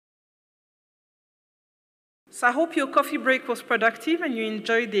So I hope your coffee break was productive and you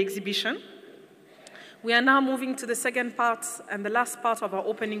enjoyed the exhibition. We are now moving to the second part and the last part of our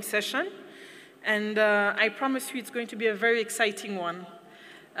opening session. And I promise you it's going to be a very exciting one.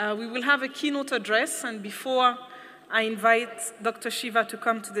 We will have a keynote address, and before I invite Dr. Shiva to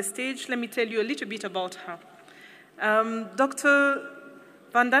come to the stage, let me tell you a little bit about her. Dr.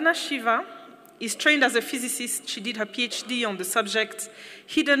 Vandana Shiva is trained as a physicist. She did her PhD on the subject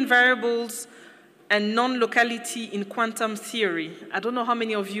Hidden Variables and Non-Locality in Quantum Theory. I don't know how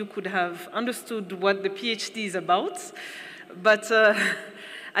many of you could have understood what the PhD is about, but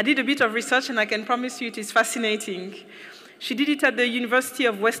I did a bit of research and I can promise you it is fascinating. She did it at the University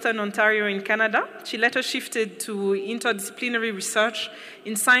of Western Ontario in Canada. She later shifted to interdisciplinary research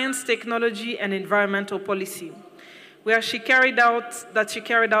in science, technology, and environmental policy, where she carried out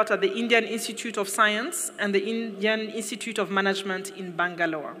at the Indian Institute of Science and the Indian Institute of Management in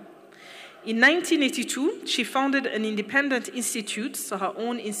Bangalore. In 1982, she founded an independent institute, so her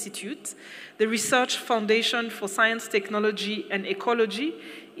own institute, the Research Foundation for Science, Technology, and Ecology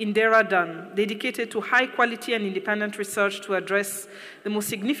in Dehradun, dedicated to high-quality and independent research to address the most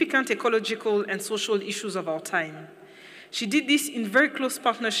significant ecological and social issues of our time. She did this in very close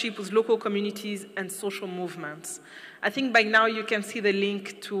partnership with local communities and social movements. I think by now you can see the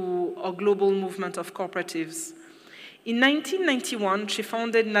link to our global movement of cooperatives. In 1991, she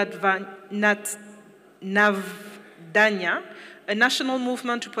founded Navdanya, a national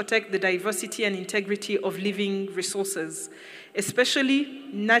movement to protect the diversity and integrity of living resources, especially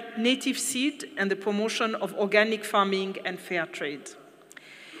native seed and the promotion of organic farming and fair trade.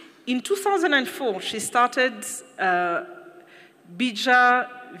 In 2004, she started Bija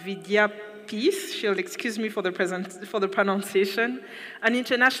Vidyapith, she'll excuse me for the pronunciation, an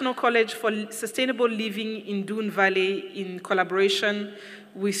international college for sustainable living in Doon Valley in collaboration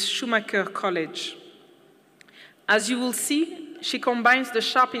with Schumacher College. As you will see, she combines the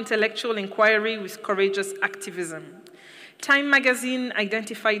sharp intellectual inquiry with courageous activism. Time magazine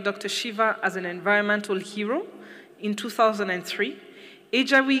identified Dr. Shiva as an environmental hero in 2003.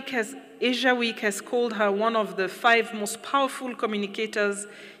 Asia Week has called her one of the 5 most powerful communicators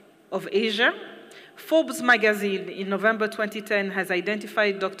of Asia. Forbes magazine in November 2010 has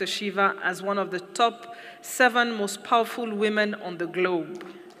identified Dr. Shiva as one of the top 7 most powerful women on the globe.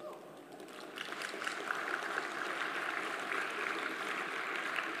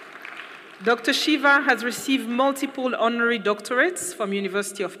 Dr. Shiva has received multiple honorary doctorates from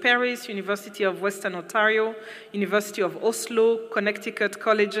University of Paris, University of Western Ontario, University of Oslo, Connecticut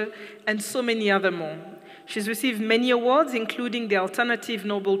College, and so many other more. She's received many awards, including the Alternative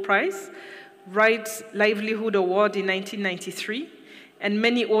Nobel Prize, Right Livelihood Award in 1993, and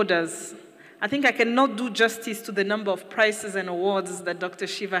many others. I think I cannot do justice to the number of prizes and awards that Dr.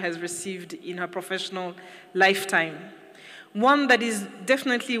 Shiva has received in her professional lifetime. One that is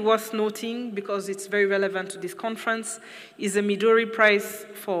definitely worth noting, because it's very relevant to this conference, is the Midori Prize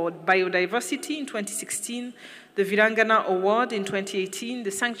for Biodiversity in 2016, the Virangana Award in 2018,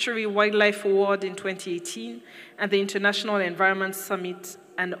 the Sanctuary Wildlife Award in 2018, and the International Environment Summit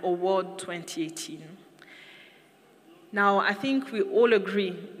and Award 2018. Now, I think we all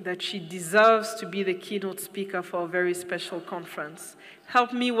agree that she deserves to be the keynote speaker for a very special conference.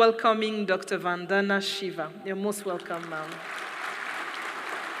 Help me welcoming Dr. Vandana Shiva. You're most welcome, ma'am.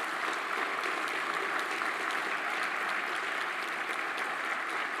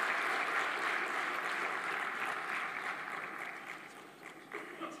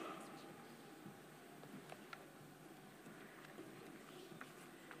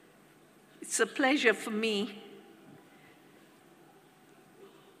 It's a pleasure for me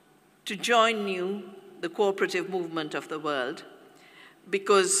to join you, the cooperative movement of the world,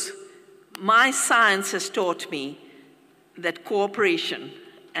 because my science has taught me that cooperation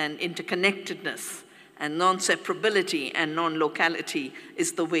and interconnectedness and non-separability and non-locality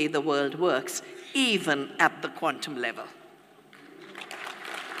is the way the world works, even at the quantum level.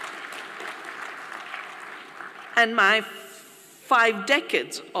 And my 5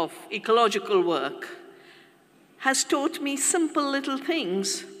 decades of ecological work has taught me simple little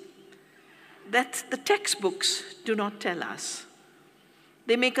things that the textbooks do not tell us.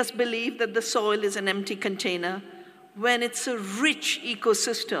 They make us believe that the soil is an empty container when it's a rich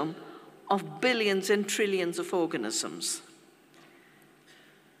ecosystem of billions and trillions of organisms.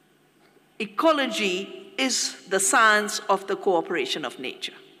 Ecology is the science of the cooperation of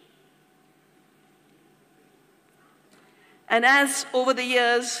nature. And as over the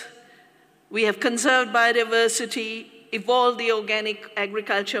years we have conserved biodiversity, evolved the organic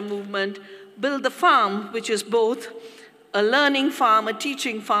agriculture movement, build the farm, which is both a learning farm, a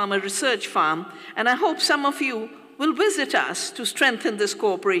teaching farm, a research farm, and I hope some of you will visit us to strengthen this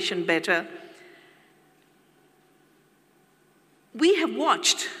cooperation better. We have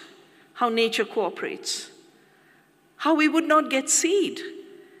watched how nature cooperates, how we would not get seed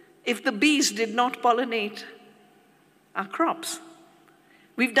if the bees did not pollinate our crops.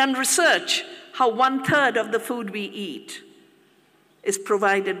 We've done research how 1/3 of the food we eat is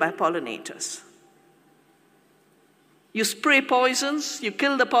provided by pollinators. You spray poisons, you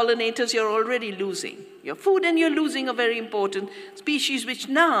kill the pollinators, you're already losing your food, and you're losing a very important species, which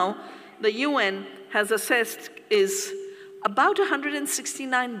now the UN has assessed is about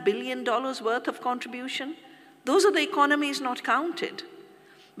 $169 billion worth of contribution. Those are the economies not counted.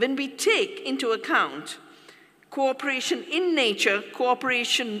 When we take into account cooperation in nature,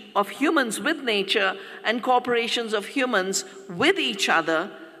 cooperation of humans with nature, and cooperations of humans with each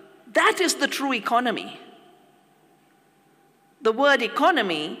other, that is the true economy. The word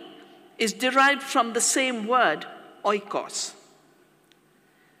economy is derived from the same word, oikos.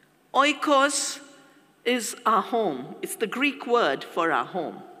 Oikos is our home. It's the Greek word for our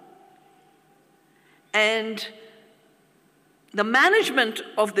home. And the management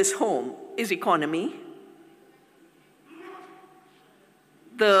of this home is economy.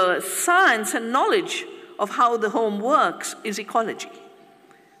 The science and knowledge of how the home works is ecology.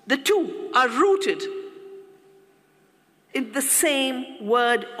 The two are rooted in the same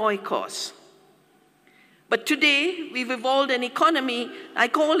word, oikos. But today, we've evolved an economy, I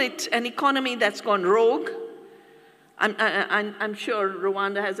call it an economy that's gone rogue. I'm sure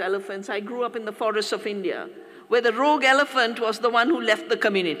Rwanda has elephants. I grew up in the forests of India, where the rogue elephant was the one who left the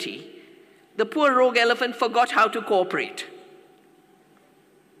community. The poor rogue elephant forgot how to cooperate.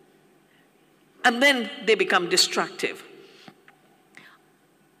 And then they become destructive.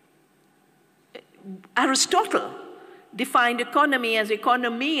 Aristotle defined economy as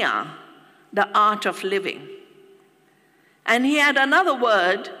economia, the art of living. And he had another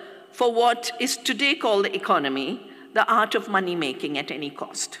word for what is today called the economy, the art of money making at any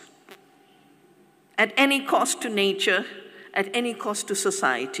cost. At any cost to nature, at any cost to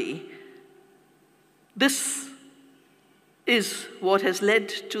society. This is what has led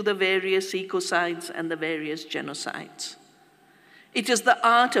to the various ecocides and the various genocides. It is the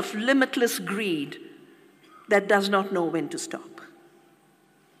art of limitless greed that does not know when to stop.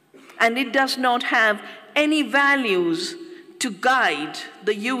 And it does not have any values to guide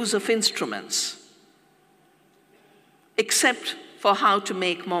the use of instruments, except for how to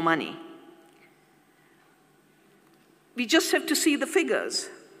make more money. We just have to see the figures.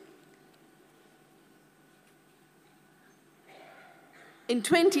 In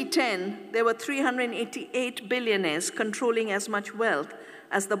 2010, there were 388 billionaires controlling as much wealth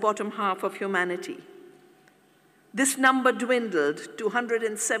as the bottom half of humanity. This number dwindled to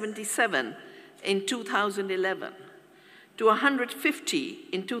 177 in 2011, to 150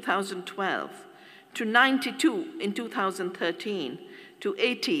 in 2012, to 92 in 2013, to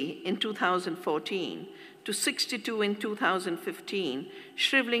 80 in 2014, to 62 in 2015,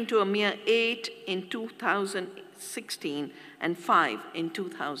 shriveling to a mere 8 in 2016, and 5 in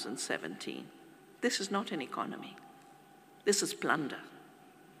 2017. This is not an economy. This is plunder.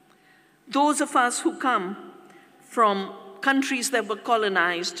 Those of us who come from countries that were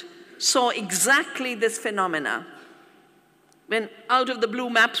colonized saw exactly this phenomena. When out of the blue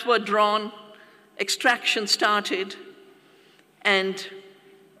maps were drawn, extraction started, and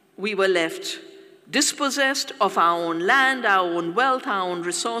we were left dispossessed of our own land, our own wealth, our own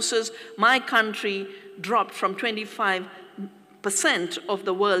resources. My country dropped from 25% of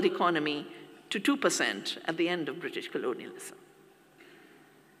the world economy to 2% at the end of British colonialism.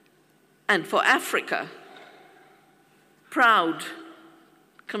 And for Africa, proud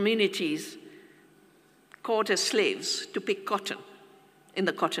communities caught as slaves to pick cotton in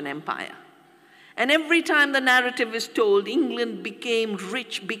the Cotton Empire. And every time the narrative is told, England became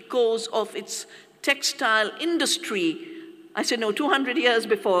rich because of its textile industry. I said, no, 200 years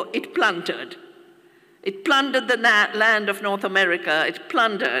before, it plundered. It plundered the land of North America. It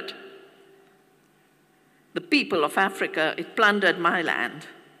plundered the people of Africa. It plundered my land.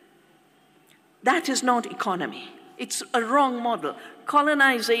 That is not economy. It's a wrong model.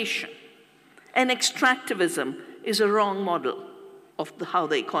 Colonization and extractivism is a wrong model of how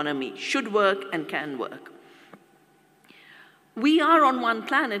the economy should work and can work. We are on one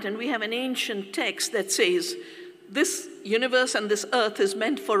planet, and we have an ancient text that says this universe and this earth is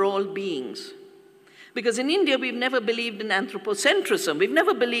meant for all beings. Because in India, we've never believed in anthropocentrism. We've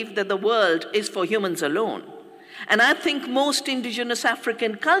never believed that the world is for humans alone. And I think most indigenous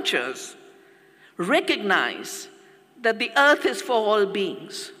African cultures recognize that the earth is for all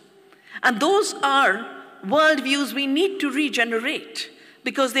beings. And those are worldviews we need to regenerate,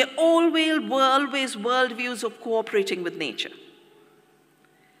 because they're always worldviews of cooperating with nature.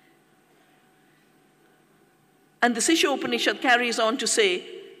 And the Sisha Upanishad carries on to say,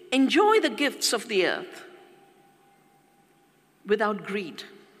 enjoy the gifts of the earth without greed.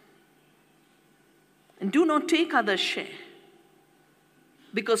 And do not take others' share,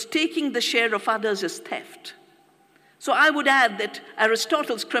 because taking the share of others is theft. So I would add that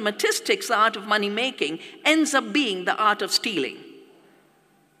Aristotle's chrematistics, the art of money-making, ends up being the art of stealing.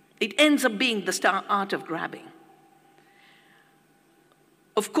 It ends up being the art of grabbing.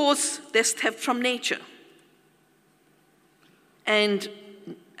 Of course, there's theft from nature. And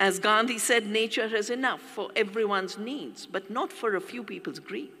as Gandhi said, nature has enough for everyone's needs, but not for a few people's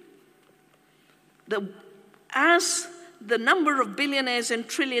greed. As the number of billionaires and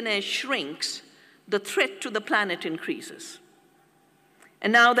trillionaires shrinks, the threat to the planet increases.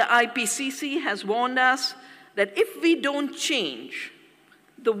 And now the IPCC has warned us that if we don't change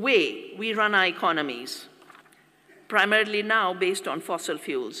the way we run our economies, primarily now based on fossil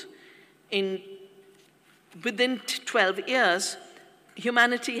fuels, within 12 years,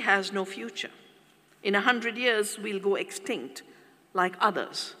 humanity has no future. In 100 years, we'll go extinct like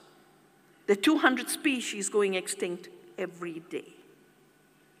others. There are 200 species going extinct every day.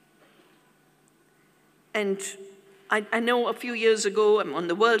 And I know a few years ago, I'm on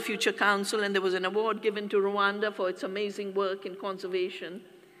the World Future Council, and there was an award given to Rwanda for its amazing work in conservation.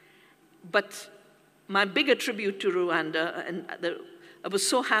 But my bigger tribute to Rwanda, and I was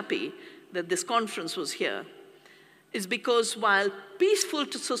so happy that this conference was here, is because while peaceful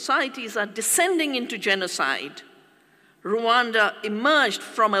societies are descending into genocide, Rwanda emerged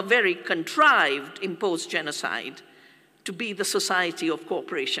from a very contrived, imposed genocide to be the society of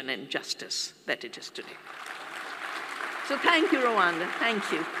cooperation and justice that it is today. So thank you, Rwanda,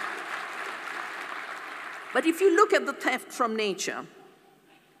 thank you. But if you look at the theft from nature,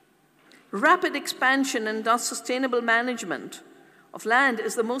 rapid expansion and unsustainable management of land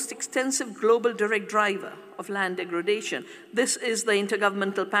is the most extensive global direct driver of land degradation. This is the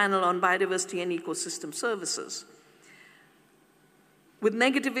Intergovernmental Panel on Biodiversity and Ecosystem Services. With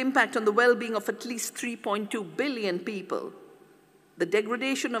negative impact on the well-being of at least 3.2 billion people, the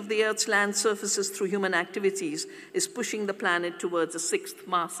degradation of the Earth's land surfaces through human activities is pushing the planet towards a sixth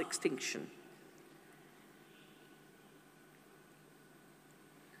mass extinction.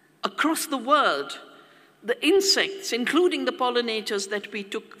 Across the world, the insects, including the pollinators that we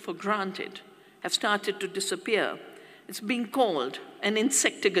took for granted, have started to disappear. It's being called an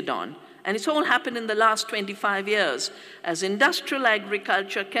insectagadon. And it's all happened in the last 25 years as industrial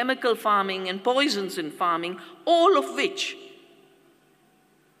agriculture, chemical farming, and poisons in farming, all of which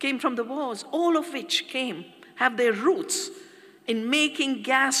came from the wars, all of which have their roots in making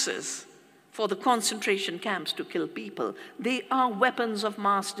gases for the concentration camps to kill people. They are weapons of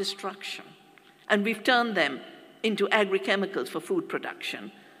mass destruction. And we've turned them into agrichemicals for food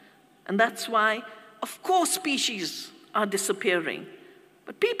production. And that's why, of course, species are disappearing.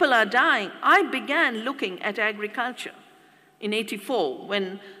 But people are dying. I began looking at agriculture in '84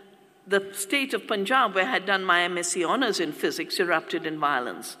 when the state of Punjab, where I had done my MSc honors in physics, erupted in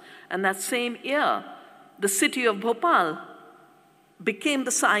violence. And that same year, the city of Bhopal became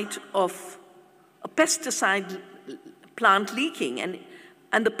the site of a pesticide plant leaking.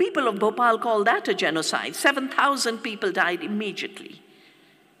 And the people of Bhopal called that a genocide. 7,000 people died immediately.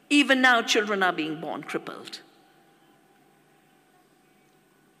 Even now, children are being born crippled.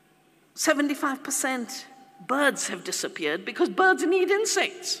 75% birds have disappeared because birds need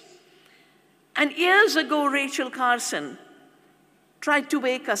insects. And years ago, Rachel Carson tried to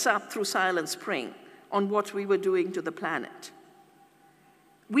wake us up through Silent Spring on what we were doing to the planet.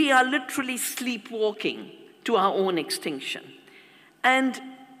 We are literally sleepwalking to our own extinction. And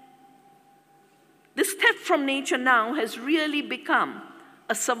this theft from nature now has really become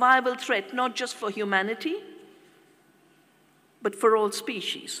a survival threat, not just for humanity, but for all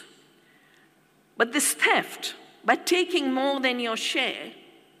species. But this theft, by taking more than your share,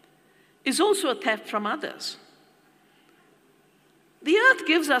 is also a theft from others. The earth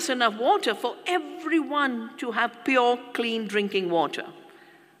gives us enough water for everyone to have pure, clean drinking water.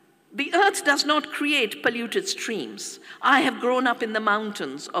 The earth does not create polluted streams. I have grown up in the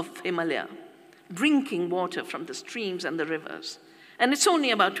mountains of Himalaya, drinking water from the streams and the rivers. And it's only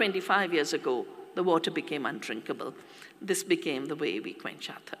about 25 years ago the water became undrinkable. This became the way we quench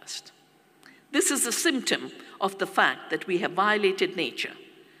our thirst. This is a symptom of the fact that we have violated nature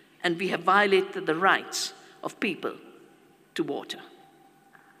and we have violated the rights of people to water.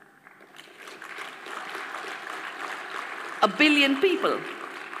 1 billion people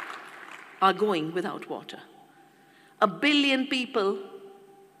are going without water. 1 billion people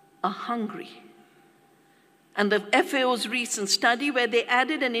are hungry. And the FAO's recent study, where they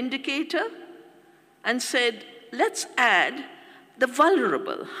added an indicator and said, let's add the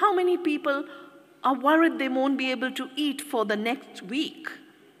vulnerable. How many people are worried they won't be able to eat for the next week?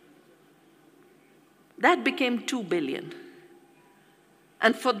 That became 2 billion.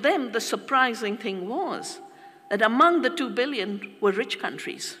 And for them, the surprising thing was that among the 2 billion were rich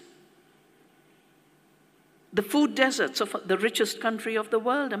countries. The food deserts of the richest country of the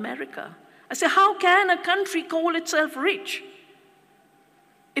world, America. I say, how can a country call itself rich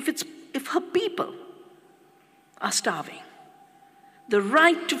if her people are starving? The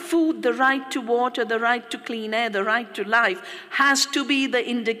right to food, the right to water, the right to clean air, the right to life has to be the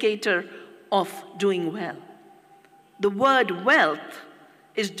indicator of doing well. The word wealth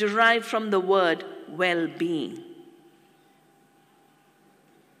is derived from the word well-being.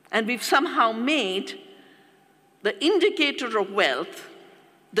 And we've somehow made the indicator of wealth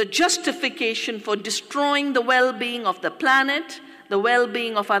the justification for destroying the well-being of the planet, the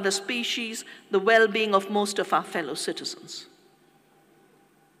well-being of other species, the well-being of most of our fellow citizens.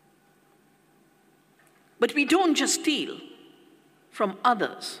 But we don't just steal from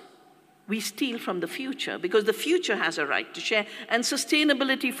others. We steal from the future, because the future has a right to share. And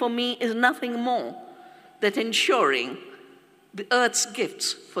sustainability for me is nothing more than ensuring the Earth's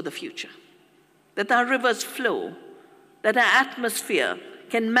gifts for the future. That our rivers flow, that our atmosphere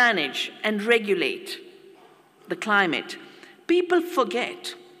can manage and regulate the climate. People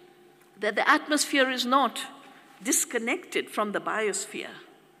forget that the atmosphere is not disconnected from the biosphere.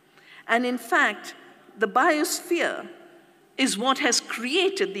 And in fact, the biosphere is what has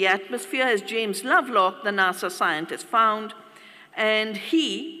created the atmosphere, as James Lovelock, the NASA scientist, found. And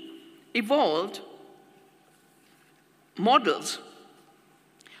he evolved models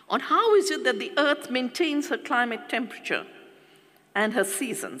on how is it that the Earth maintains her climate temperature and her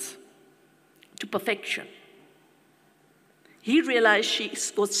seasons to perfection. He realized she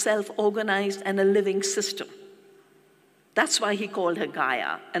was self-organized and a living system. That's why he called her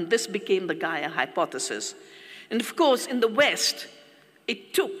Gaia, and this became the Gaia hypothesis. And of course, in the West,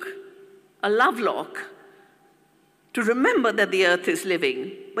 it took a Lovelock to remember that the Earth is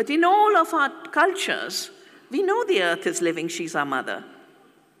living. But in all of our cultures, we know the Earth is living, she's our mother.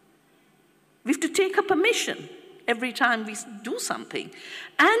 We have to take her permission every time we do something.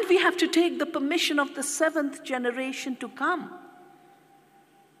 And we have to take the permission of the 7th generation to come.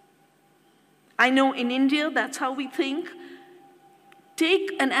 I know in India, that's how we think.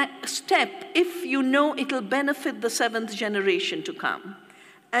 Take a step if you know it'll benefit the 7th generation to come.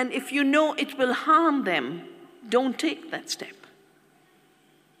 And if you know it will harm them, don't take that step.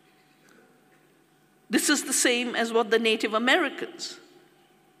 This is the same as what the Native Americans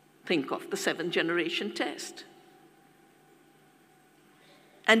think of, the 7th generation test.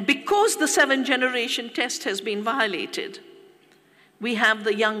 And because the 7th generation test has been violated, we have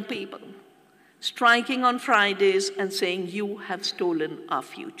the young people striking on Fridays and saying, you have stolen our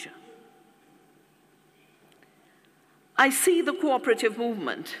future. I see the cooperative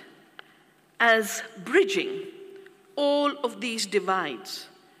movement as bridging all of these divides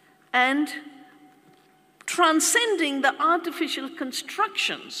and transcending the artificial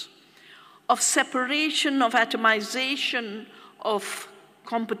constructions of separation, of atomization, of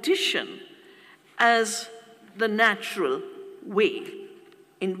competition as the natural way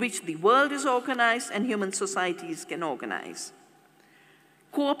in which the world is organized and human societies can organize.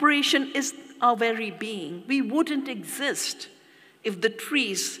 Cooperation is our very being. We wouldn't exist if the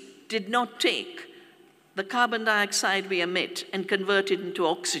trees did not take the carbon dioxide we emit and convert it into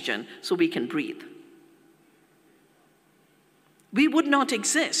oxygen so we can breathe. We would not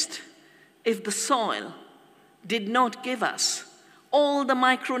exist if the soil did not give us all the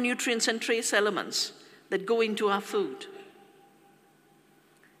micronutrients and trace elements that go into our food.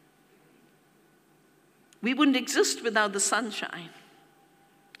 We wouldn't exist without the sunshine.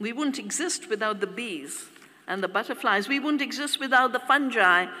 We wouldn't exist without the bees and the butterflies. We wouldn't exist without the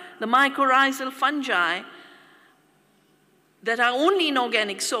fungi, the mycorrhizal fungi that are only in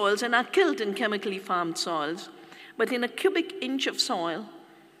organic soils and are killed in chemically farmed soils. But in a cubic inch of soil,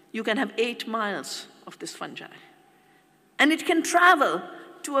 you can have 8 miles of this fungi. And it can travel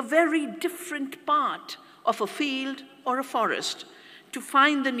to a very different part of a field or a forest to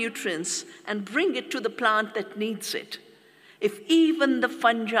find the nutrients and bring it to the plant that needs it. If even the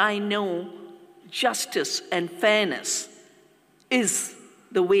fungi know justice and fairness is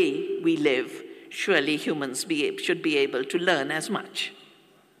the way we live, surely humans should be able to learn as much.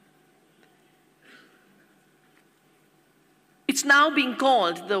 It's now being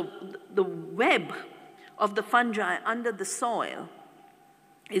called the web of the fungi under the soil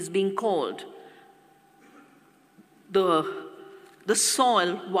is being called the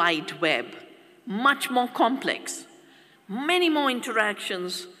soil wide web, much more complex, many more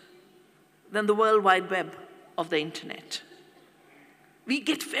interactions than the World Wide Web of the internet. We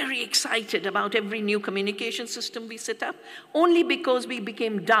get very excited about every new communication system we set up, only because we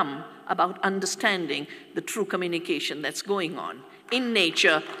became dumb about understanding the true communication that's going on in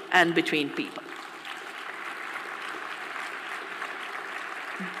nature and between people.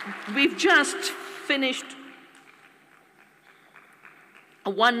 We've just finished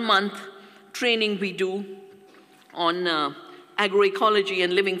a 1-month training we do on agroecology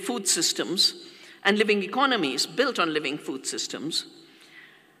and living food systems and living economies built on living food systems.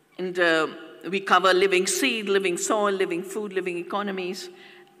 And we cover living seed, living soil, living food, living economies.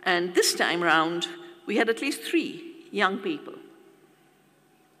 And this time around, we had at least 3 young people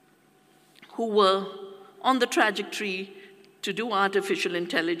who were on the trajectory to do artificial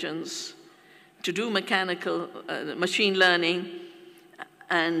intelligence, to do machine learning,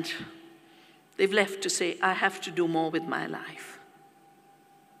 and they've left to say, I have to do more with my life.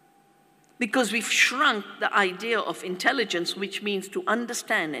 Because we've shrunk the idea of intelligence, which means to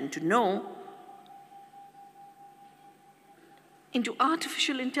understand and to know, into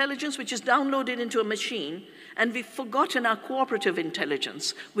artificial intelligence, which is downloaded into a machine, and we've forgotten our cooperative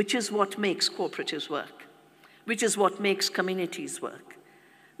intelligence, which is what makes cooperatives work, which is what makes communities work.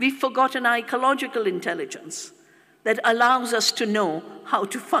 We've forgotten our ecological intelligence that allows us to know how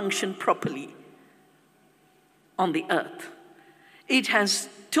to function properly on the earth. It has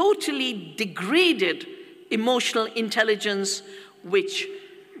totally degraded emotional intelligence, which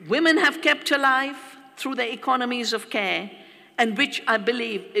women have kept alive through their economies of care, and which I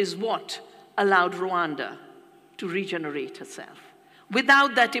believe is what allowed Rwanda to regenerate herself.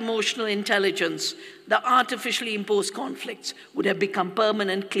 Without that emotional intelligence, the artificially imposed conflicts would have become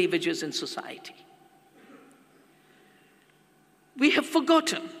permanent cleavages in society. We have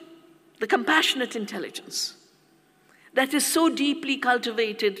forgotten the compassionate intelligence that is so deeply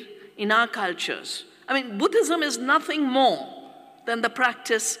cultivated in our cultures. I mean, Buddhism is nothing more than the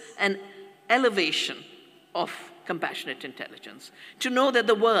practice and elevation of compassionate intelligence. To know that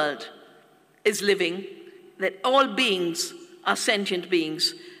the world is living, that all beings are sentient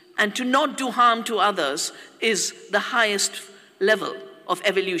beings, and to not do harm to others is the highest level of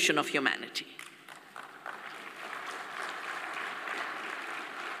evolution of humanity.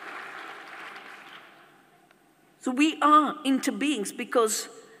 So we are interbeings because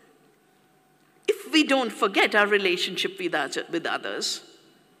if we don't forget our relationship with others,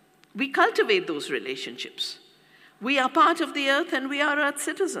 we cultivate those relationships. We are part of the earth and we are Earth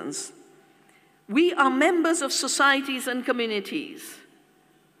citizens. We are members of societies and communities,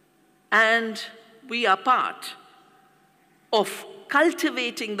 and we are part of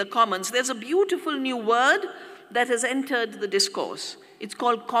cultivating the commons. There's a beautiful new word that has entered the discourse. It's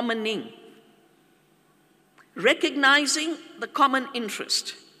called commoning. Recognizing the common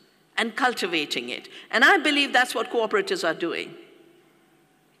interest and cultivating it. And I believe that's what cooperatives are doing,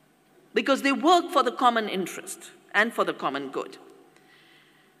 because they work for the common interest and for the common good.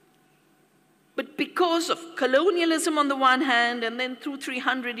 But because of colonialism on the one hand, and then through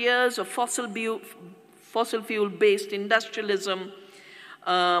 300 years of fossil fuel-based industrialism,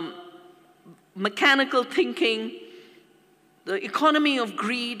 mechanical thinking, the economy of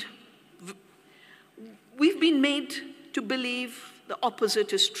greed, we've been made to believe the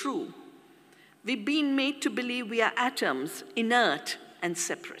opposite is true. We've been made to believe we are atoms, inert and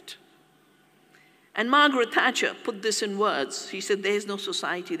separate. And Margaret Thatcher put this in words. She said, there is no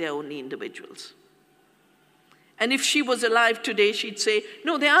society, there are only individuals. And if she was alive today, she'd say,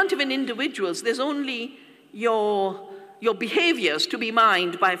 no, there aren't even individuals. There's only your behaviors to be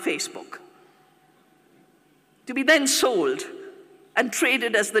mined by Facebook, to be then sold and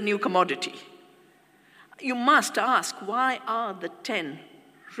traded as the new commodity. You must ask, why are the 10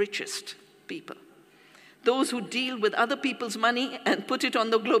 richest people, those who deal with other people's money and put it on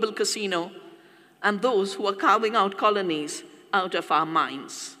the global casino, and those who are carving out colonies out of our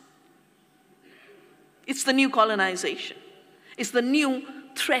minds? It's the new colonization. It's the new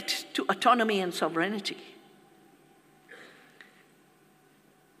threat to autonomy and sovereignty.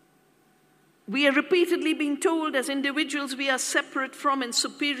 We are repeatedly being told as individuals we are separate from and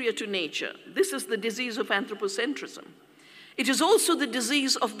superior to nature. This is the disease of anthropocentrism. It is also the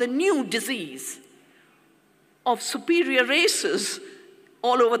disease of the new disease of superior races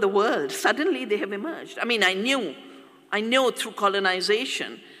all over the world. Suddenly they have emerged. I mean, I know through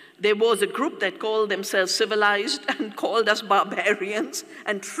colonization There was a group that called themselves civilized and called us barbarians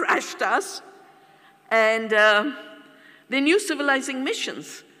and trashed us. And they knew civilizing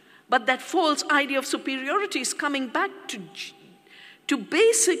missions. But that false idea of superiority is coming back to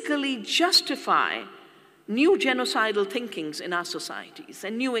basically justify new genocidal thinkings in our societies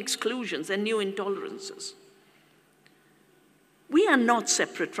and new exclusions and new intolerances. We are not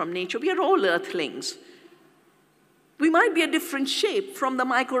separate from nature. We are all earthlings. We might be a different shape from the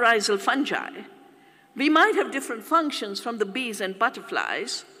mycorrhizal fungi. We might have different functions from the bees and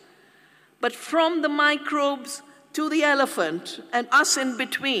butterflies, but from the microbes to the elephant and us in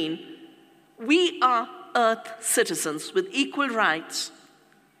between, we are Earth citizens with equal rights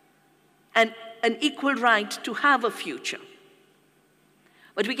and an equal right to have a future.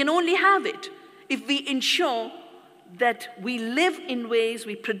 But we can only have it if we ensure that we live in ways,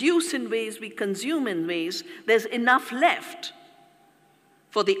 we produce in ways, we consume in ways, there's enough left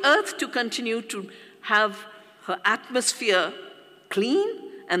for the Earth to continue to have her atmosphere clean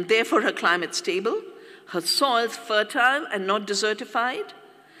and therefore her climate stable, her soils fertile and not desertified,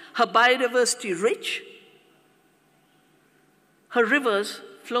 her biodiversity rich, her rivers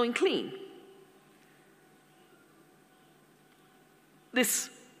flowing clean. This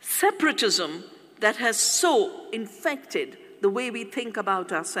separatism that has so infected the way we think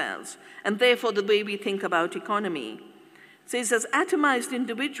about ourselves, and therefore the way we think about economy, says as atomized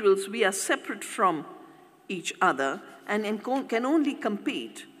individuals, we are separate from each other and can only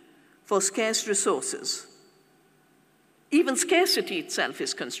compete for scarce resources. Even scarcity itself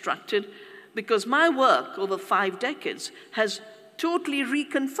is constructed because my work over 5 decades has totally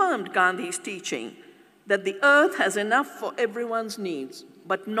reconfirmed Gandhi's teaching that the earth has enough for everyone's needs,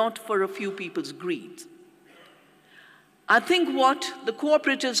 but not for a few people's greed. I think what the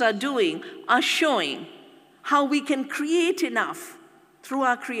cooperatives are doing are showing how we can create enough through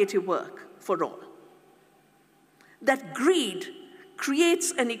our creative work for all. That greed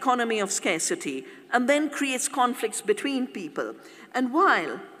creates an economy of scarcity and then creates conflicts between people. And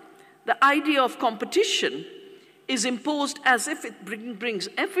while the idea of competition is imposed as if it brings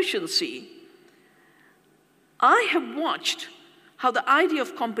efficiency, I have watched how the idea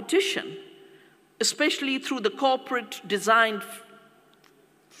of competition, especially through the corporate designed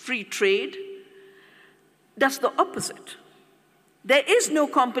free trade, does the opposite. There is no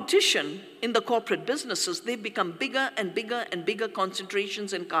competition in the corporate businesses. They've become bigger and bigger and bigger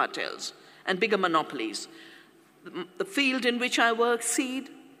concentrations and cartels and bigger monopolies. The field in which I work, seed,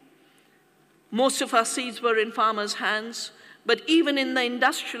 most of our seeds were in farmers' hands, but even in the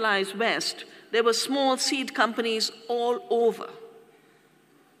industrialized West, there were small seed companies all over.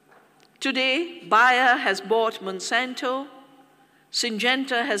 Today, Bayer has bought Monsanto,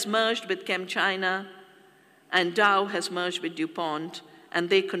 Syngenta has merged with ChemChina, and Dow has merged with DuPont, and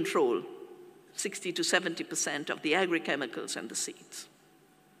they control 60 to 70% of the agrochemicals and the seeds.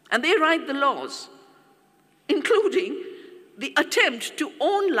 And they write the laws, including the attempt to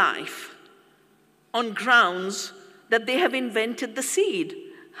own life on grounds that they have invented the seed.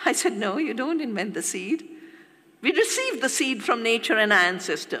 I said, no, you don't invent the seed. We received the seed from nature and our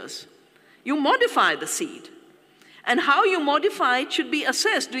ancestors. You modify the seed. And how you modify it should be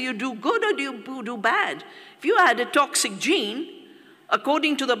assessed. Do you do good or do you do bad? If you add a toxic gene,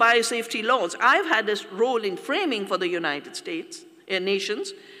 according to the biosafety laws, I've had a role in framing for the United States,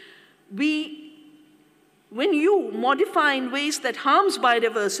 nations. When you modify in ways that harms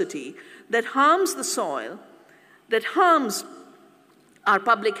biodiversity, that harms the soil, that harms our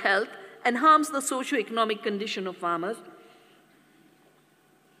public health, and harms the socio-economic condition of farmers,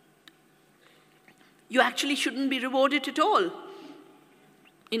 you actually shouldn't be rewarded at all.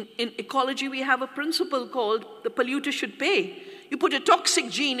 In ecology, we have a principle called the polluter should pay. You put a toxic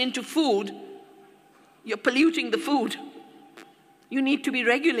gene into food, you're polluting the food. You need to be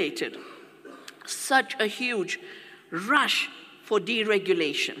regulated. Such a huge rush for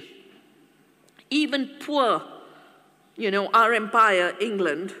deregulation. Even poor, our empire,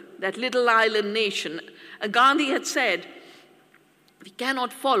 England, that little island nation, Gandhi had said, we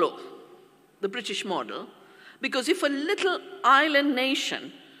cannot follow the British model, because if a little island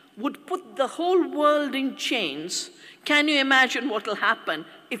nation would put the whole world in chains, can you imagine what will happen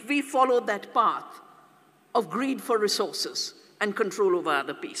if we follow that path of greed for resources and control over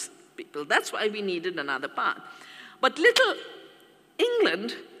other people? That's why we needed another path. But little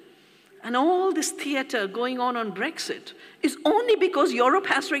England and all this theater going on Brexit is only because Europe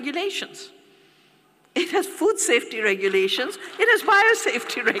has regulations. It has food safety regulations, it has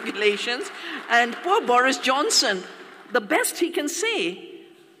biosafety regulations, and poor Boris Johnson, the best he can say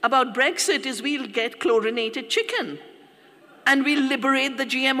about Brexit is we'll get chlorinated chicken. and we'll liberate the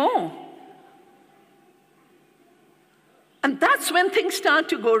GMO. And that's when things start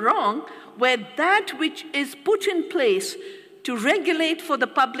to go wrong, where that which is put in place to regulate for the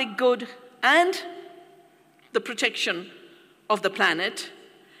public good and the protection of the planet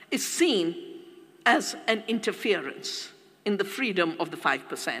is seen as an interference in the freedom of the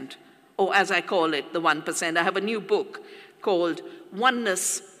 5%, or as I call it, the 1%. I have a new book called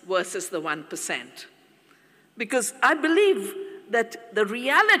Oneness versus the 1%. Because I believe that the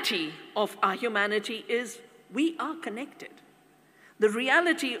reality of our humanity is we are connected. The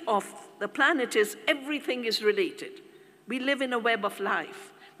reality of the planet is everything is related. We live in a web of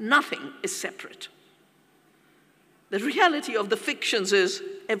life. Nothing is separate. The reality of the fictions is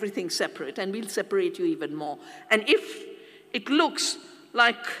everything's separate, and we'll separate you even more. And if it looks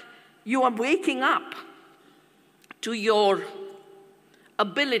like you are waking up to your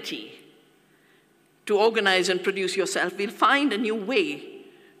ability to organize and produce yourself, we'll find a new way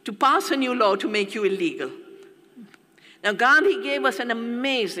to pass a new law to make you illegal. Now, Gandhi gave us an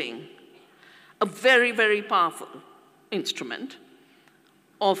amazing, a very, very powerful instrument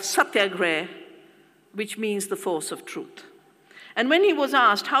of satyagraha, which means the force of truth. And when he was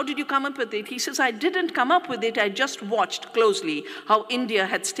asked, how did you come up with it? He says, I didn't come up with it, I just watched closely how India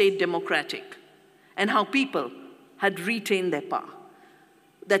had stayed democratic and how people had retained their power.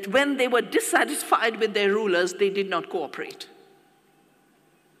 That when they were dissatisfied with their rulers, they did not cooperate.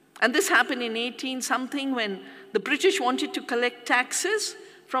 And this happened in 18-something when the British wanted to collect taxes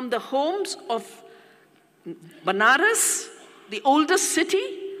from the homes of Banaras, the oldest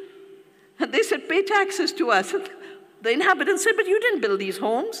city. And they said, pay taxes to us. And the inhabitants said, but you didn't build these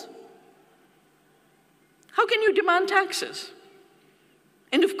homes. How can you demand taxes?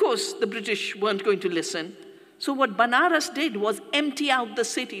 And of course, the British weren't going to listen. So what Banaras did was empty out the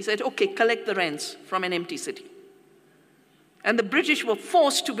city. Said, okay, collect the rents from an empty city. And the British were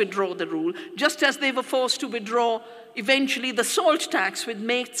forced to withdraw the rule, just as they were forced to withdraw eventually the salt tax, which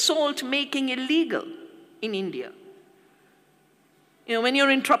made salt making illegal in India. You know, when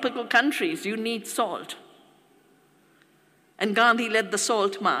you're in tropical countries, you need salt. And Gandhi led the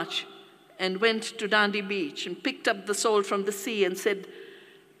salt march and went to Dandi Beach and picked up the salt from the sea and said,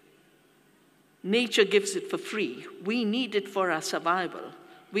 nature gives it for free. We need it for our survival.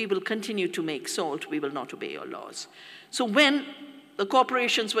 We will continue to make salt. We will not obey your laws. So when the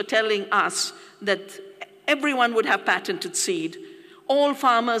corporations were telling us that everyone would have patented seed, all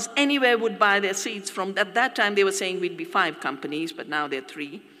farmers anywhere would buy their seeds from, at that time they were saying we'd be 5 companies, but now there are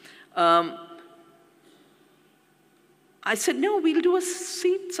 3. I said, no, we'll do a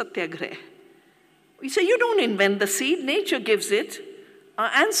seed satyagraha. We say, you don't invent the seed, nature gives it. Our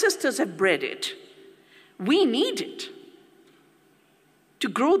ancestors have bred it. We need it to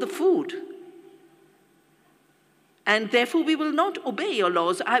grow the food. And therefore, we will not obey your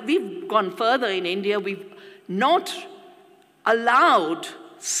laws. We've gone further in India. We've not allowed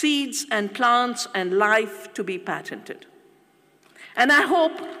seeds and plants and life to be patented. And I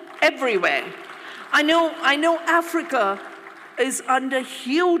hope everywhere. I know Africa is under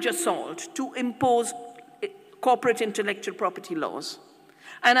huge assault to impose corporate intellectual property laws.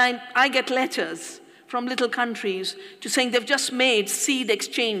 And I get letters from little countries to saying they've just made seed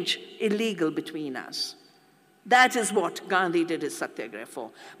exchange illegal between us. That is what Gandhi did his satyagraha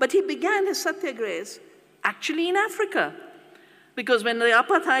for. But he began his satyagrahas actually in Africa. Because when the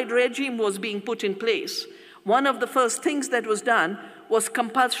apartheid regime was being put in place, one of the first things that was done was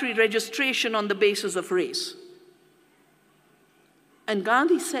compulsory registration on the basis of race. And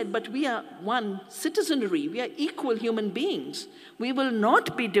Gandhi said, but we are one citizenry, we are equal human beings. We will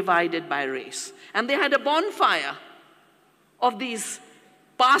not be divided by race. And they had a bonfire of these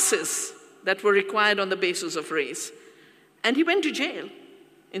passes that were required on the basis of race. And he went to jail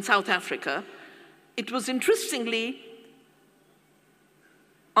in South Africa. It was interestingly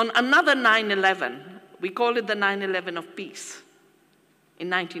on another 9/11, we call it the 9/11 of peace, in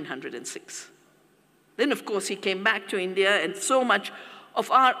 1906. Then, of course, he came back to India, and so much of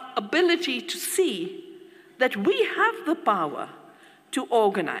our ability to see that we have the power to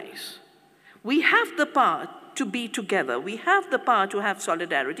organize. We have the power to be together. We have the power to have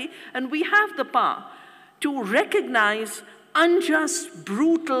solidarity, and we have the power to recognize unjust,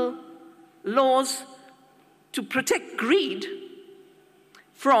 brutal laws to protect greed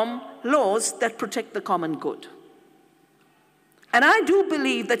from laws that protect the common good. And I do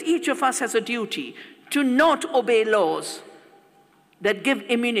believe that each of us has a duty to not obey laws that give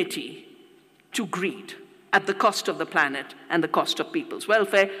immunity to greed at the cost of the planet and the cost of people's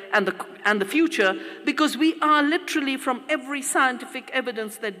welfare and the future, because we are literally, from every scientific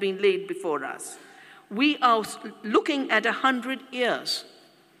evidence that's been laid before us, we are looking at 100 years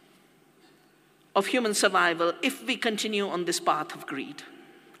of human survival if we continue on this path of greed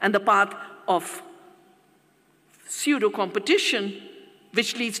and the path of pseudo-competition,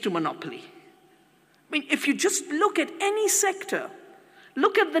 which leads to monopoly. I mean, if you just look at any sector,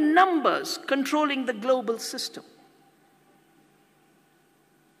 look at the numbers controlling the global system.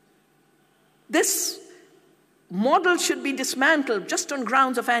 This model should be dismantled just on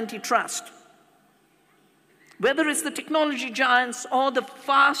grounds of antitrust. Whether it's the technology giants or the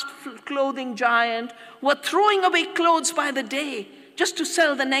fast clothing giant who are throwing away clothes by the day just to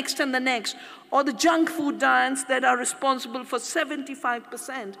sell the next and the next, or the junk food giants that are responsible for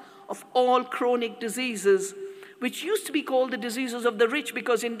 75% of all chronic diseases, which used to be called the diseases of the rich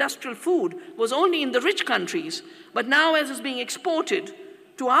because industrial food was only in the rich countries, but now as it's being exported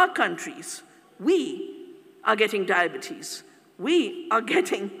to our countries, we are getting diabetes, we are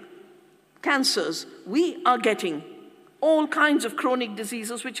getting cancers, we are getting all kinds of chronic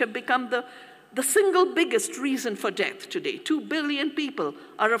diseases which have become the single biggest reason for death today. 2 billion people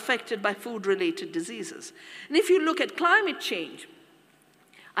are affected by food-related diseases. And if you look at climate change,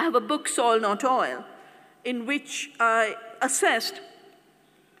 I have a book, Soil Not Oil, in which I assessed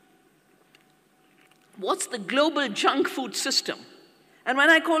what's the global junk food system. And when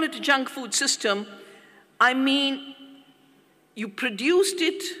I call it a junk food system, I mean you produced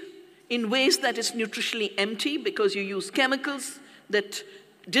it in ways that is nutritionally empty because you use chemicals that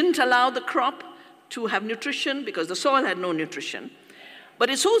didn't allow the crop to have nutrition because the soil had no nutrition. But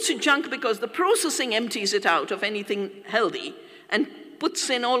it's also junk because the processing empties it out of anything healthy and puts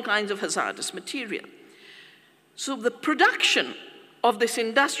in all kinds of hazardous material. So the production of this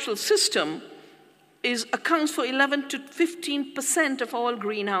industrial system accounts for 11 to 15% of all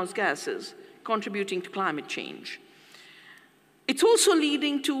greenhouse gases contributing to climate change. It's also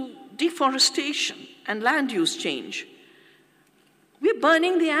leading to deforestation and land use change. We're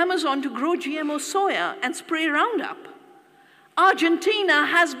burning the Amazon to grow GMO soya and spray Roundup. Argentina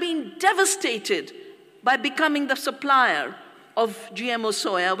has been devastated by becoming the supplier of GMO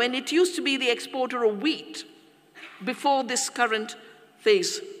soya when it used to be the exporter of wheat before this current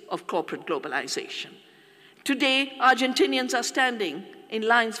phase of corporate globalization. Today, Argentinians are standing in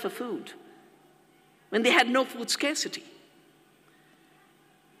lines for food when they had no food scarcity.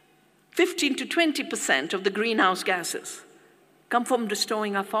 15 to 20% of the greenhouse gases come from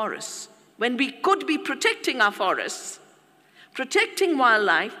destroying our forests, when we could be protecting our forests, protecting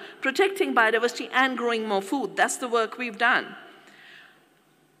wildlife, protecting biodiversity, and growing more food. That's the work we've done.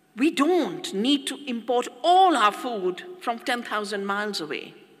 We don't need to import all our food from 10,000 miles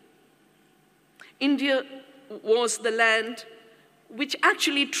away. India was the land which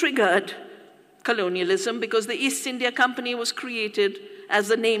actually triggered colonialism because the East India Company was created, as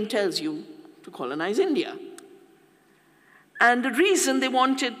the name tells you, to colonize India. And the reason they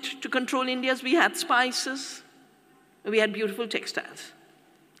wanted to control India is we had spices, we had beautiful textiles.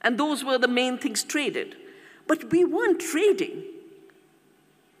 And those were the main things traded. But we weren't trading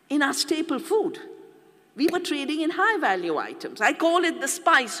in our staple food. We were trading in high-value items. I call it the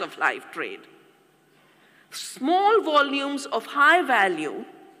spice of life trade. Small volumes of high value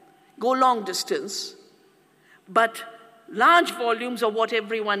go long distance, but large volumes of what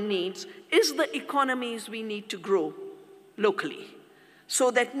everyone needs is the economies we need to grow locally, so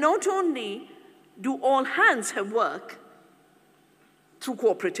that not only do all hands have work through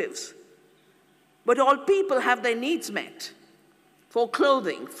cooperatives, but all people have their needs met for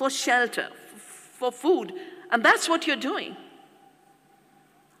clothing, for shelter, for food, and that's what you're doing.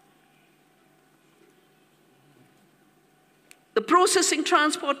 The processing,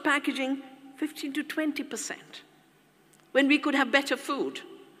 transport, packaging, 15 to 20%. When we could have better food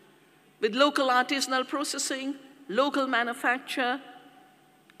with local artisanal processing, local manufacture,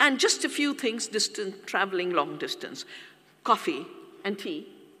 and just a few things traveling long distance. Coffee and tea,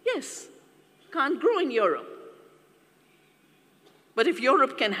 yes, can't grow in Europe. But if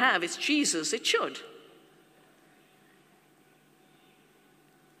Europe can have its cheeses, it should.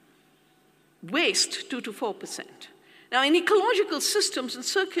 Waste, 2 to 4%. Now, in ecological systems and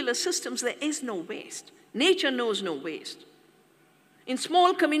circular systems, there is no waste. Nature knows no waste. In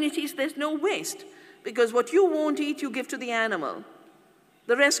small communities, there's no waste, because what you won't eat, you give to the animal.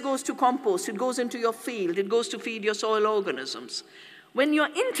 The rest goes to compost, it goes into your field, it goes to feed your soil organisms. When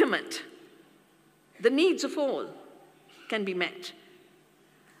you're intimate, the needs of all can be met.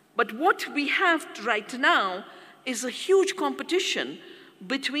 But what we have right now is a huge competition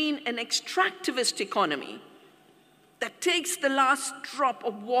between an extractivist economy that takes the last drop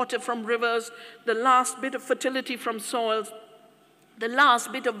of water from rivers, the last bit of fertility from soils, the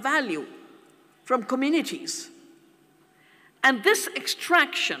last bit of value from communities. And this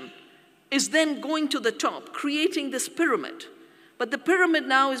extraction is then going to the top, creating this pyramid. But the pyramid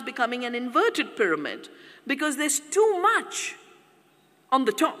now is becoming an inverted pyramid because there's too much on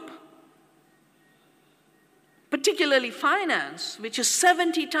the top. Particularly finance, which is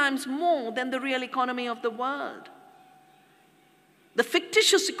 70 times more than the real economy of the world. The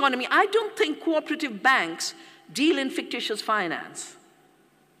fictitious economy, I don't think cooperative banks deal in fictitious finance.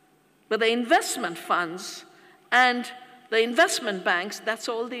 But the investment funds and the investment banks, that's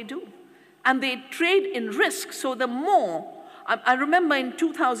all they do. And they trade in risk, so the more, I remember in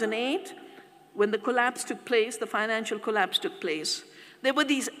 2008, when the collapse took place, the financial collapse took place, there were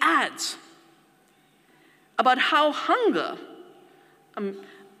these ads about how hunger,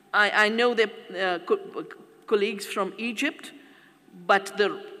 I know they're colleagues from Egypt, but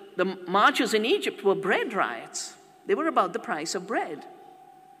the marches in Egypt were bread riots. They were about the price of bread.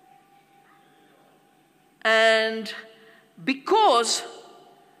 And because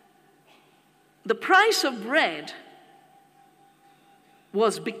the price of bread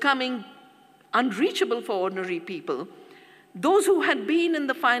was becoming unreachable for ordinary people, those who had been in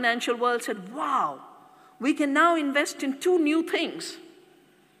the financial world said, wow, we can now invest in two new things,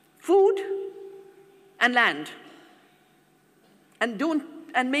 food and land,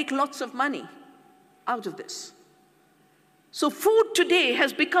 and make lots of money out of this. So food today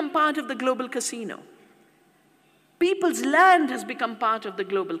has become part of the global casino. People's land has become part of the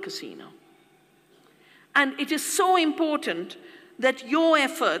global casino. And it is so important that your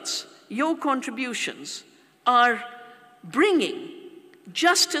efforts, your contributions are bringing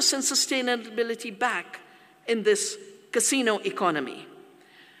justice and sustainability back in this casino economy.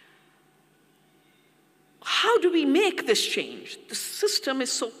 How do we make this change? The system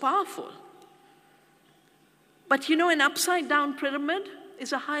is so powerful. But you know, an upside-down pyramid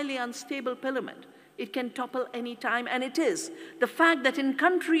is a highly unstable pyramid. It can topple any time, and it is. The fact that in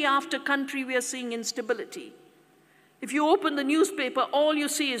country after country we are seeing instability. If you open the newspaper, all you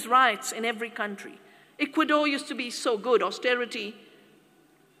see is riots in every country. Ecuador used to be so good. Austerity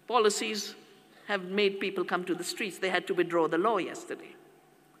policies have made people come to the streets. They had to withdraw the law yesterday.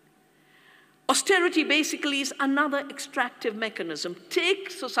 Austerity basically is another extractive mechanism.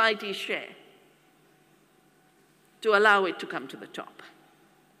 Take society's share to allow it to come to the top.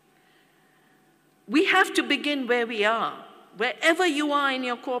 We have to begin where we are, wherever you are in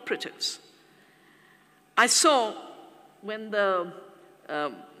your cooperatives. I saw when the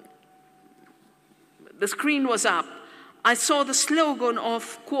screen was up, I saw the slogan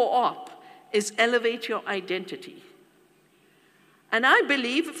of Co-op is elevate your identity. And I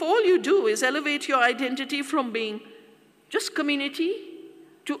believe if all you do is elevate your identity from being just community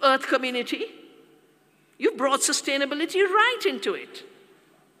to earth community, you've brought sustainability right into it.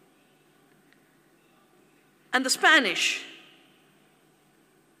 And the Spanish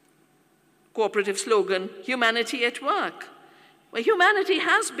cooperative slogan, humanity at work. Well, humanity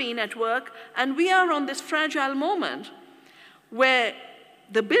has been at work, and we are on this fragile moment where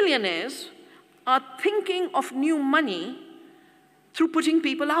the billionaires are thinking of new money through putting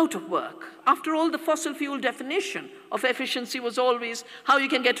people out of work. After all, the fossil fuel definition of efficiency was always how you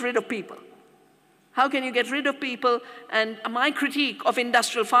can get rid of people. How can you get rid of people? And my critique of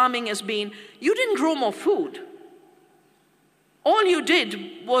industrial farming has been, you didn't grow more food. All you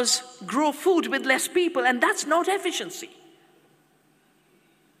did was grow food with less people, and that's not efficiency.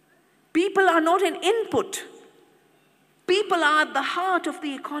 People are not an input. People are at the heart of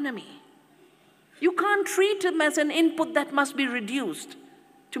the economy. You can't treat them as an input that must be reduced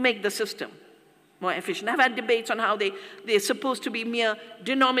to make the system more efficient. I've had debates on how they're supposed to be mere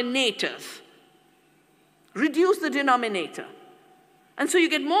denominators. Reduce the denominator. And so you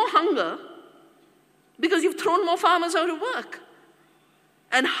get more hunger because you've thrown more farmers out of work.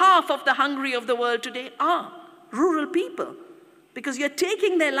 And half of the hungry of the world today are rural people because you're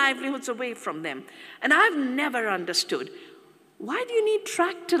taking their livelihoods away from them. And I've never understood, why do you need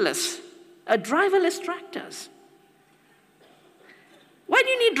driverless tractors? Why do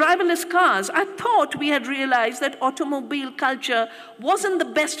you need driverless cars? I thought we had realized that automobile culture wasn't the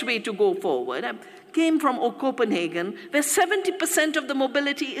best way to go forward. I came from Copenhagen, where 70% of the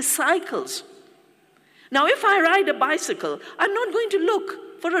mobility is cycles. Now, if I ride a bicycle, I'm not going to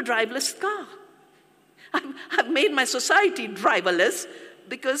look for a driverless car. I've made my society driverless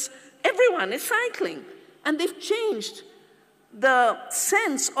because everyone is cycling. And they've changed the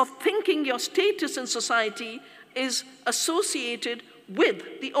sense of thinking your status in society is associated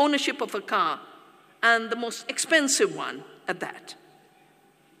with the ownership of a car, and the most expensive one at that.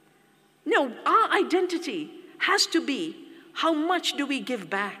 No, our identity has to be, how much do we give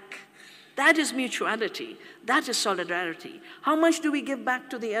back? That is mutuality. That is solidarity. How much do we give back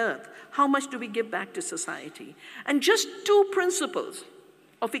to the earth? How much do we give back to society? And just two principles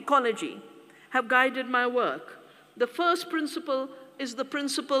of ecology have guided my work. The first principle is the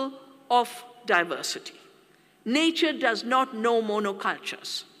principle of diversity. Nature does not know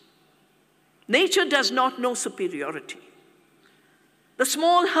monocultures. Nature does not know superiority. The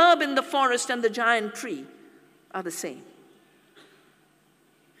small herb in the forest and the giant tree are the same.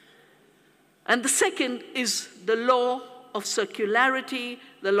 And the second is the law of circularity,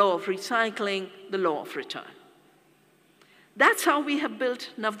 the law of recycling, the law of return. That's how we have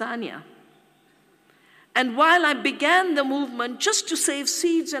built Navdanya. And while I began the movement just to save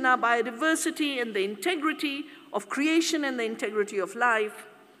seeds and our biodiversity and the integrity of creation and the integrity of life,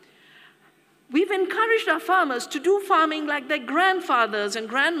 we've encouraged our farmers to do farming like their grandfathers and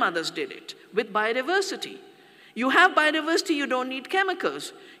grandmothers did it, with biodiversity. You have biodiversity, you don't need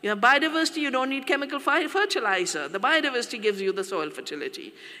chemicals. You have biodiversity, you don't need chemical fertilizer. The biodiversity gives you the soil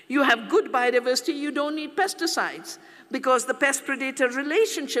fertility. You have good biodiversity, you don't need pesticides, because the pest-predator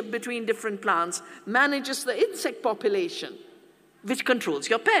relationship between different plants manages the insect population, which controls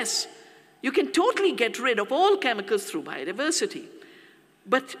your pests. You can totally get rid of all chemicals through biodiversity.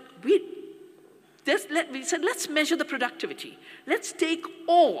 But we said, let's measure the productivity. Let's take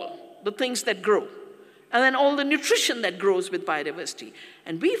all the things that grow, and then all the nutrition that grows with biodiversity.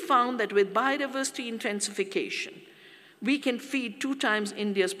 And we found that with biodiversity intensification, we can feed 2 times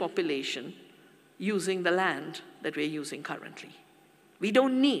India's population using the land that we're using currently. We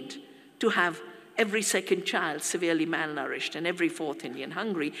don't need to have every second child severely malnourished and every 4th Indian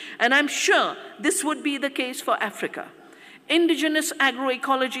hungry. And I'm sure this would be the case for Africa. Indigenous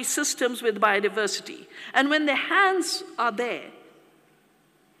agroecology systems with biodiversity. And when the hands are there,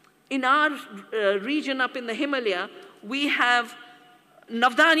 in our region up in the Himalaya, we have,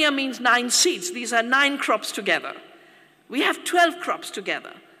 Navdanya means 9 seeds. These are 9 crops together. We have 12 crops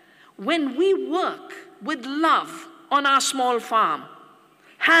together. When we work with love on our small farm,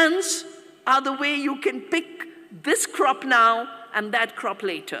 hands are the way you can pick this crop now and that crop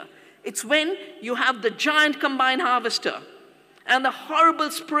later. It's when you have the giant combine harvester and the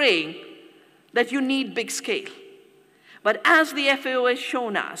horrible spraying that you need big scale. But as the FAO has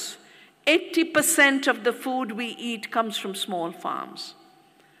shown us, 80% of the food we eat comes from small farms.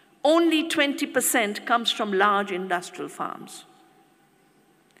 Only 20% comes from large industrial farms.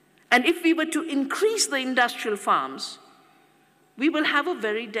 And if we were to increase the industrial farms, we will have a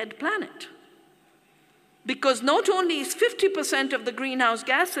very dead planet. Because not only is 50% of the greenhouse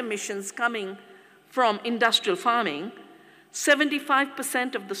gas emissions coming from industrial farming,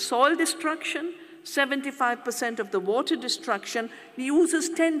 75% of the soil destruction, 75% of the water destruction uses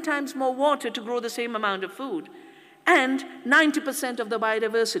 10 times more water to grow the same amount of food. And 90% of the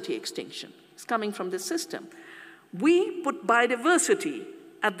biodiversity extinction is coming from this system. We put biodiversity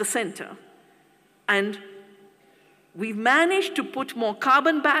at the center, and we've managed to put more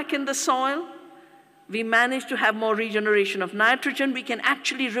carbon back in the soil. We managed to have more regeneration of nitrogen. We can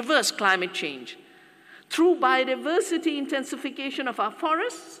actually reverse climate change through biodiversity intensification of our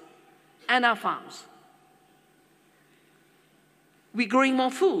forests and our farms. We're growing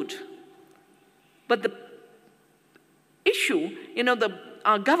more food. But the issue,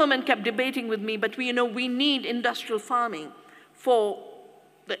 our government kept debating with me, but we need industrial farming for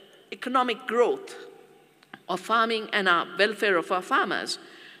the economic growth of farming and our welfare of our farmers.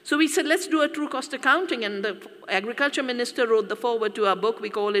 So we said, let's do a true cost accounting, and the agriculture minister wrote the foreword to our book. We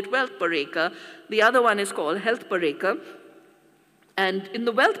call it Wealth Per Acre. The other one is called Health Per Acre. And in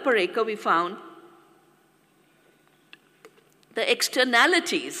the Wealth Per Acre, we found the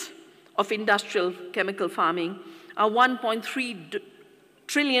externalities of industrial chemical farming are $1.3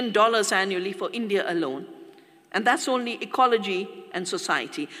 trillion annually for India alone. And that's only ecology and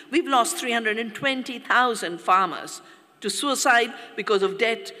society. We've lost 320,000 farmers to suicide because of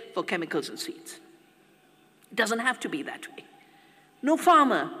debt for chemicals and seeds. It doesn't have to be that way. No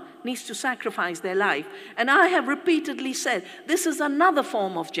farmer needs to sacrifice their life. And I have repeatedly said, this is another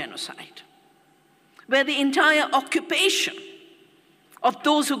form of genocide, where the entire occupation of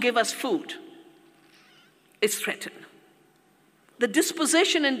those who give us food is threatened. The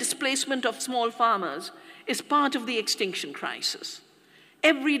dispossession and displacement of small farmers is part of the extinction crisis.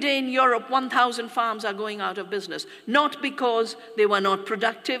 Every day in Europe, 1,000 farms are going out of business, not because they were not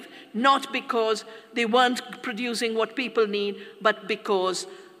productive, not because they weren't producing what people need, but because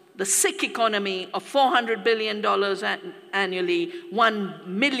the sick economy of $400 billion annually, $1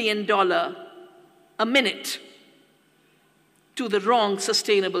 million a minute to the wrong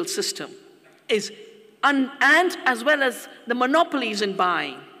sustainable system is, and as well as the monopolies in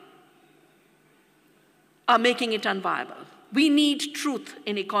buying, are making it unviable. We need truth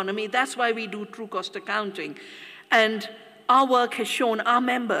in economy. That's why we do true cost accounting. And our work has shown our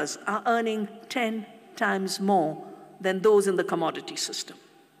members are earning 10 times more than those in the commodity system.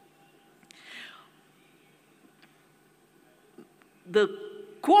 The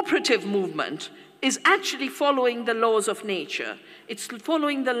cooperative movement is actually following the laws of nature. It's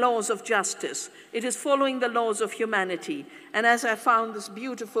following the laws of justice. It is following the laws of humanity. And as I found this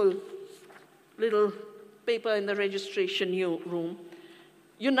beautiful little paper in the registration room,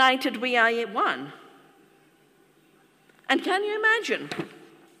 united we are one. And can you imagine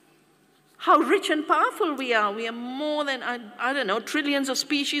how rich and powerful we are? We are more than, I don't know, trillions of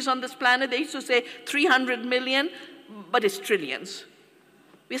species on this planet. They used to say 300 million, but it's trillions.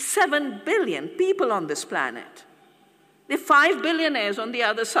 We're 7 billion people on this planet. There are 5 billionaires on the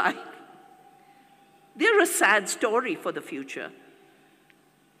other side. They're a sad story for the future.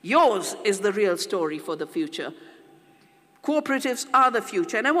 Yours is the real story for the future. Cooperatives are the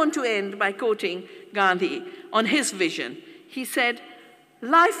future. And I want to end by quoting Gandhi on his vision. He said,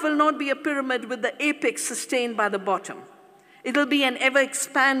 "Life will not be a pyramid with the apex sustained by the bottom. It'll be an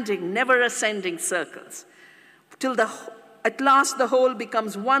ever-expanding, never-ascending circles, till at last the whole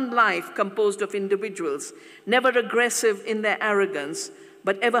becomes one life composed of individuals, never aggressive in their arrogance,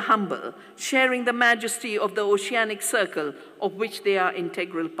 but ever humble, sharing the majesty of the oceanic circle of which they are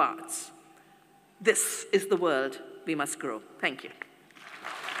integral parts. This is the world we must grow." Thank you.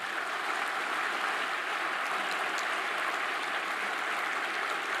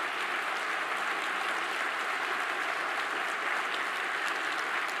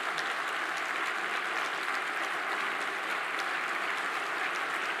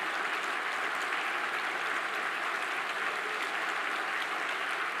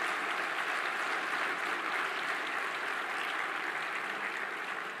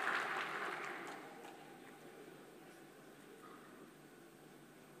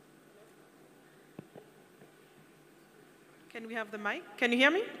 Can we have the mic? Can you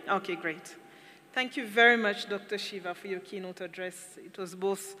hear me? Okay, great. Thank you very much, Dr. Shiva, for your keynote address. It was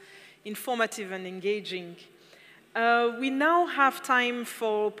both informative and engaging. We now have time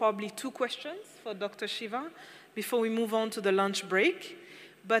for probably 2 questions for Dr. Shiva before we move on to the lunch break.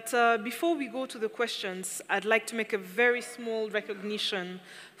 But before we go to the questions, I'd like to make a very small recognition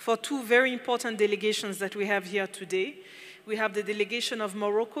for 2 very important delegations that we have here today. We have the delegation of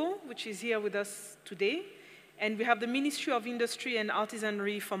Morocco, which is here with us today, and we have the Ministry of Industry and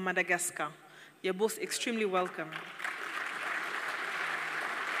Artisanry from Madagascar. You're both extremely welcome.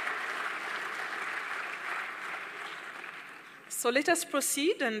 So let us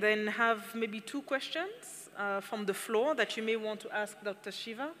proceed and then have maybe 2 questions from the floor that you may want to ask Dr.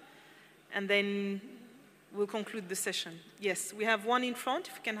 Shiva, and then we'll conclude the session. Yes, we have one in front,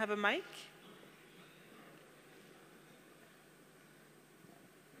 if you can have a mic.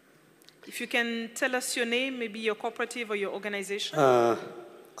 If you can tell us your name, maybe your cooperative or your organization.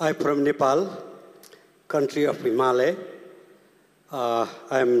 I'm from Nepal, country of Himalaya.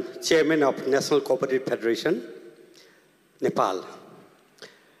 I'm chairman of National Cooperative Federation, Nepal.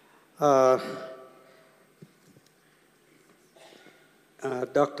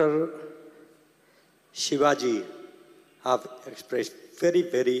 Dr. Shivaji have expressed very,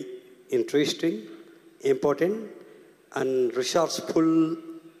 very interesting, important, and resourceful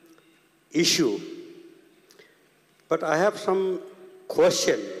issue. But I have some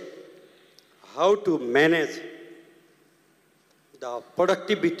question, how to manage the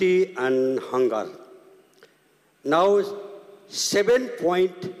productivity and hunger. Now,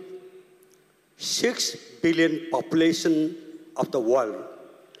 7.6 billion population of the world.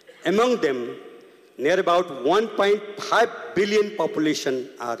 Among them, near about 1.5 billion population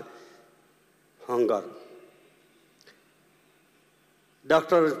are hunger.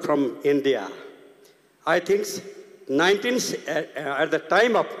 Doctor from India, I think at the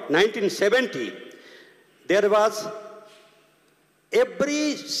time of 1970, there was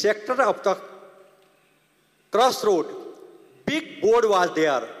every sector of the crossroad, big board was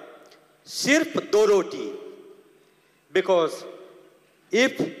there, Sirf Do Roti, because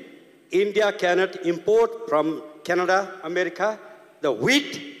if India cannot import from Canada, America, the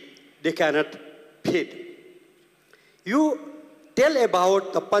wheat, they cannot feed. You tell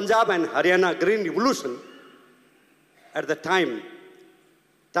about the Punjab and Haryana Green Revolution at the time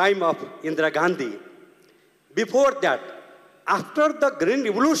of Indira Gandhi. Before that, after the Green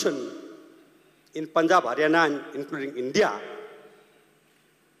Revolution in Punjab, Haryana, and including India,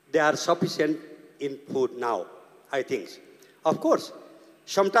 they are sufficient in food now, I think. Of course,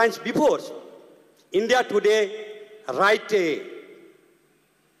 sometimes before, India today write a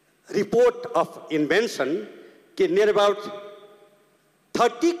report of invention, near about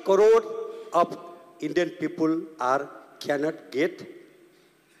 30 crore of Indian people cannot get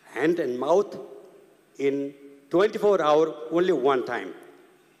hand and mouth in 24 hours only one time.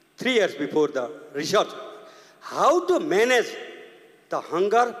 3 years before the research. How to manage the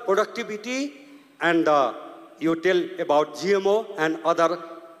hunger, productivity, and you tell about GMO and other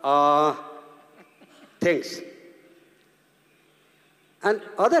things. And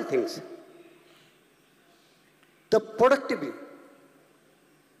other things. The productivity,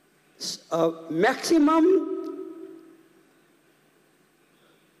 maximum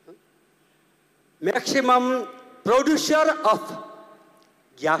producer of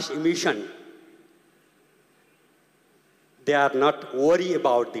gas emission, they are not worried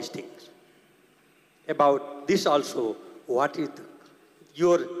about these things. About this also, what is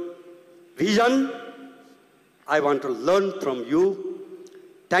your vision? I want to learn from you.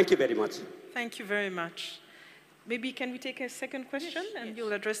 Thank you very much. Thank you very much. Maybe can we take a second question and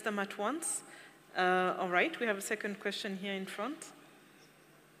you'll address them at once? All right, we have a second question here in front.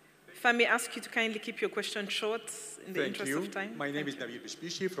 If I may ask you to kindly keep your question short in the interest of time. My name is Nabil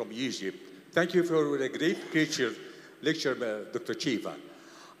Bishbishi from Egypt. Thank you for a great lecture, Dr. Shiva.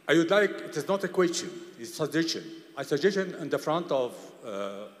 I would like, it is not a question, it's a suggestion. A suggestion in the front of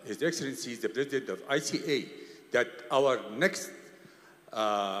His Excellency, the President of ICA, that our next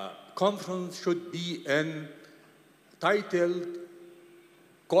conference should be entitled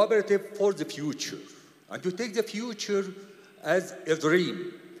Cooperative for the Future. And to take the future as a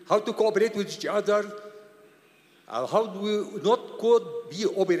dream. How to cooperate with each other, how do we not could be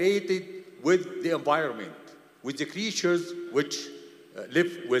operated with the environment, with the creatures which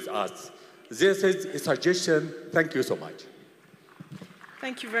live with us. This is a suggestion. Thank you so much.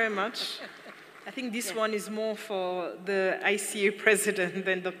 Thank you very much. I think this one is more for the ICA president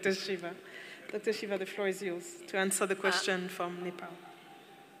than Dr. Shiva. Dr. Shiva, the floor is yours to answer the question from Nepal.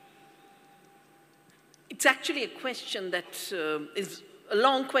 It's actually a question that is a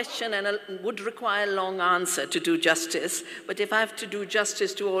long question and would require a long answer to do justice. But if I have to do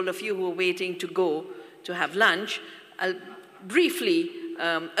justice to all of you who are waiting to go to have lunch, I'll briefly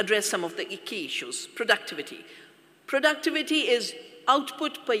address some of the key issues. Productivity. Productivity is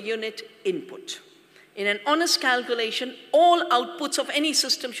output per unit input. In an honest calculation, all outputs of any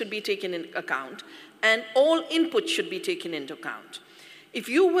system should be taken into account, and all inputs should be taken into account. If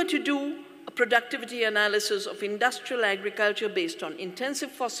you were to do a productivity analysis of industrial agriculture based on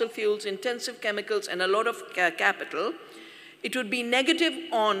intensive fossil fuels, intensive chemicals, and a lot of capital, it would be negative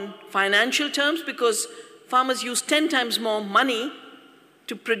on financial terms because farmers use 10 times more money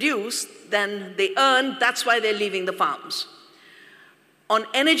to produce than they earn. That's why they're leaving the farms. On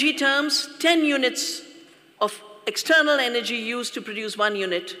energy terms, 10 units of external energy used to produce 1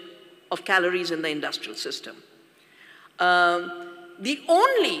 unit of calories in the industrial system. The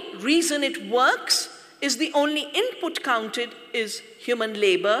only reason it works is the only input counted is human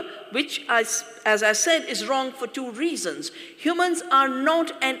labor, which, as I said, is wrong for 2 reasons. Humans are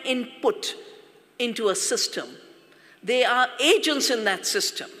not an input into a system. They are agents in that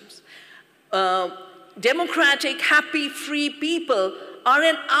system. Democratic, happy, free people are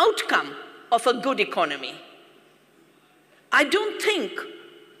an outcome of a good economy. I don't think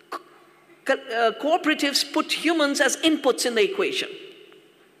cooperatives put humans as inputs in the equation.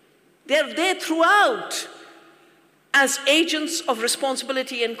 They're there throughout as agents of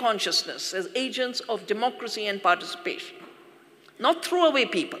responsibility and consciousness, as agents of democracy and participation, not throwaway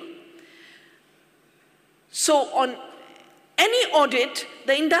people. So on any audit,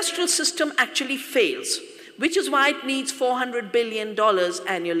 the industrial system actually fails, which is why it needs $400 billion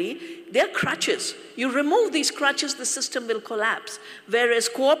annually. They're crutches. You remove these crutches, the system will collapse. Whereas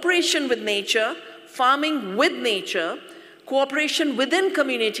cooperation with nature, farming with nature, cooperation within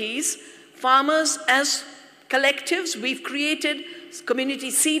communities, farmers as collectives, we've created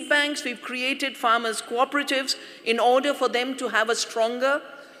community seed banks, we've created farmers' cooperatives in order for them to have a stronger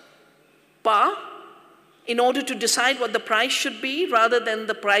power, in order to decide what the price should be rather than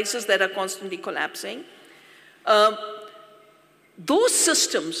the prices that are constantly collapsing. Those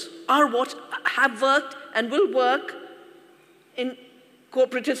systems are what have worked and will work in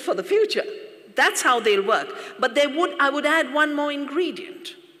cooperatives for the future. That's how they'll work. But I would add one more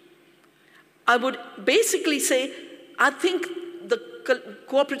ingredient. I would basically say, I think the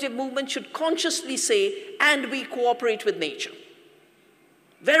cooperative movement should consciously say, and we cooperate with nature.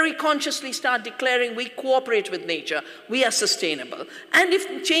 Very consciously start declaring we cooperate with nature, we are sustainable. And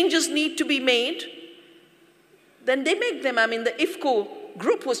if changes need to be made, then they make them. I mean, the IFCO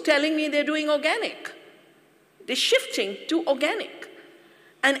group was telling me they're doing organic. They're shifting to organic.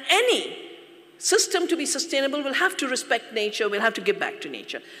 And any system to be sustainable will have to respect nature, will have to give back to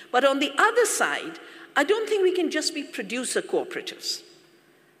nature. But on the other side, I don't think we can just be producer cooperatives.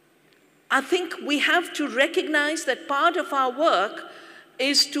 I think we have to recognize that part of our work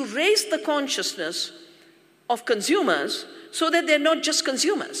is to raise the consciousness of consumers so that they're not just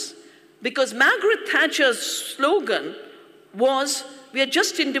consumers. Because Margaret Thatcher's slogan was, we are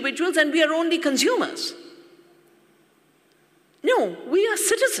just individuals and we are only consumers. No, we are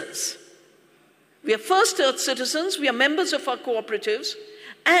citizens. We are First Earth citizens, we are members of our cooperatives,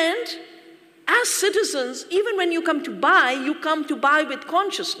 and as citizens, even when you come to buy with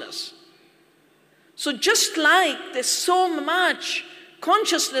consciousness. So just like there's so much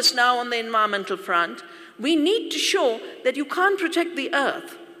consciousness now on the environmental front, we need to show that you can't protect the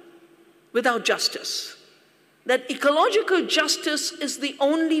earth without justice. That ecological justice is the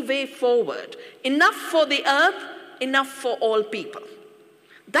only way forward. Enough for the earth, enough for all people.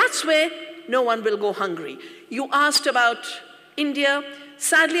 That's where no one will go hungry. You asked about India.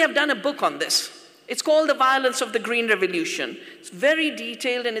 Sadly, I've done a book on this. It's called The Violence of the Green Revolution. It's very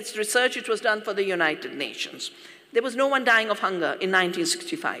detailed in its research. It was done for the United Nations. There was no one dying of hunger in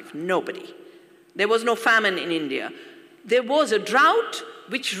 1965. Nobody. There was no famine in India. There was a drought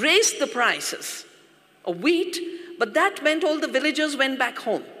which raised the prices of wheat, but that meant all the villagers went back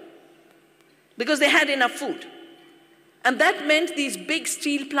home because they had enough food. And that meant these big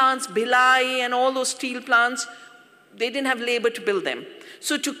steel plants, Bhilai and all those steel plants, they didn't have labor to build them.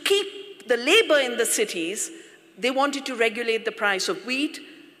 So to keep the labor in the cities, they wanted to regulate the price of wheat,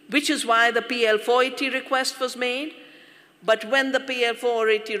 which is why the PL 480 request was made. But when the PL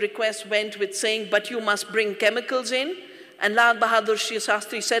 480 request went with saying, but you must bring chemicals in, and Lal Bahadur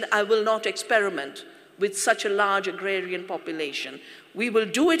Shastri said, I will not experiment with such a large agrarian population. We will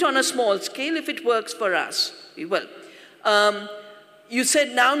do it on a small scale if it works for us. We will. You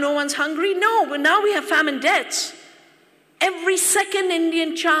said now no one's hungry? No, but now we have famine deaths. Every second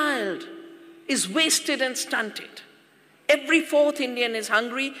Indian child is wasted and stunted. Every fourth Indian is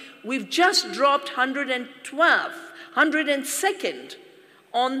hungry. We've just dropped 102nd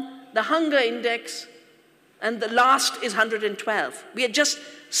on the hunger index, and the last is 112. We are just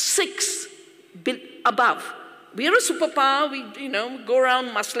 6 above. We are a superpower. We go around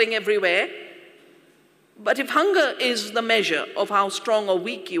muscling everywhere. But if hunger is the measure of how strong or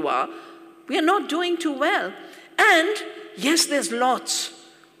weak you are, we are not doing too well. And yes, there's lots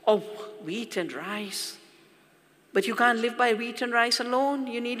of wheat and rice. But you can't live by wheat and rice alone.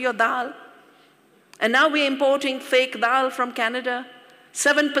 You need your dal. And now we're importing fake dal from Canada.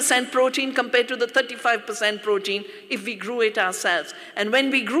 7% protein compared to the 35% protein if we grew it ourselves. And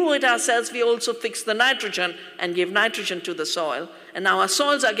when we grew it ourselves, we also fixed the nitrogen and gave nitrogen to the soil. And now our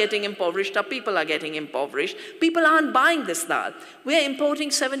soils are getting impoverished, our people are getting impoverished. People aren't buying this dal. We're importing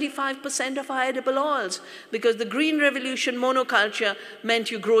 75% of our edible oils because the Green Revolution monoculture meant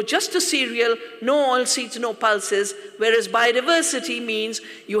you grow just a cereal, no oil seeds, no pulses, whereas biodiversity means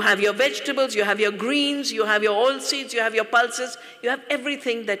you have your vegetables, you have your greens, you have your oil seeds, you have your pulses, you have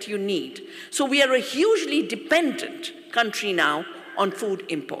everything that you need. So we are a hugely dependent country now on food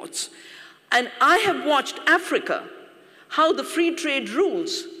imports. And I have watched Africa, how the free trade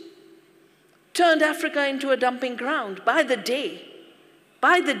rules turned Africa into a dumping ground by the day.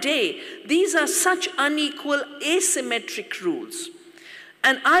 By the day. These are such unequal, asymmetric rules.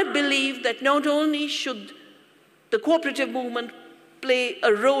 And I believe that not only should the cooperative movement play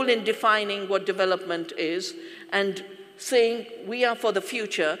a role in defining what development is and saying we are for the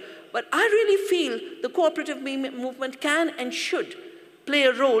future, but I really feel the cooperative movement can and should play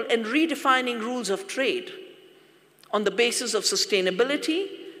a role in redefining rules of trade on the basis of sustainability,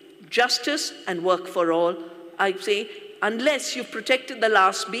 justice, and work for all. I say, unless you've protected the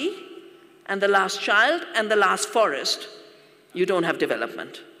last bee, and the last child, and the last forest, you don't have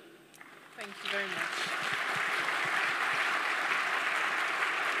development. Thank you very much.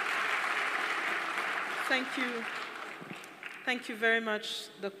 Thank you. Thank you very much,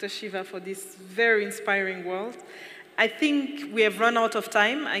 Dr. Shiva, for this very inspiring world. I think we have run out of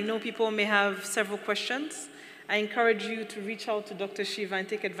time. I know people may have several questions. I encourage you to reach out to Dr. Shiva and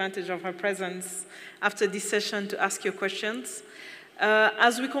take advantage of her presence after this session to ask your questions.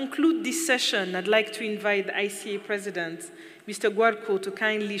 As we conclude this session, I'd like to invite the ICA President, Mr. Guarco, to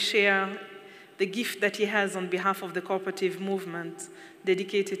kindly share the gift that he has on behalf of the cooperative movement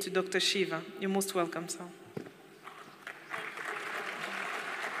dedicated to Dr. Shiva. You're most welcome, sir.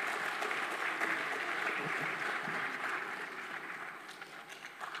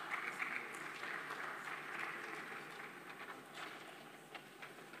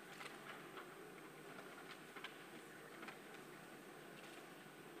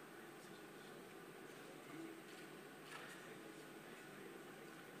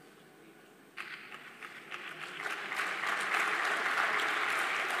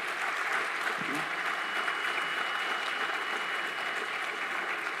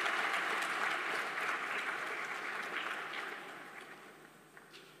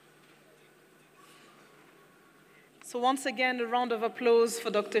 So once again, a round of applause for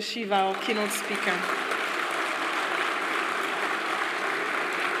Dr. Shiva, our keynote speaker.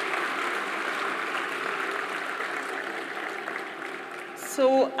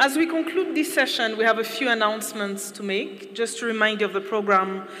 So as we conclude this session, we have a few announcements to make, just to remind you of the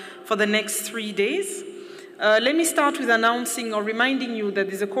program for the next 3 days. Let me start with announcing or reminding you that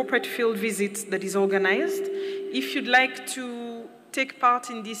there's a corporate field visit that is organized. If you'd like to take part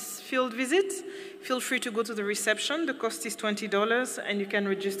in this field visit, feel free to go to the reception. The cost is $20, and you can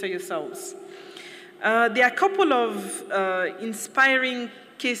register yourselves. There are a couple of inspiring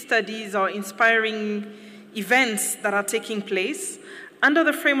case studies or inspiring events that are taking place. Under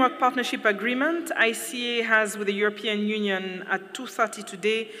the Framework Partnership Agreement, ICA has with the European Union at 2:30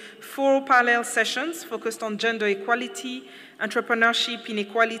 today 4 parallel sessions focused on gender equality, entrepreneurship,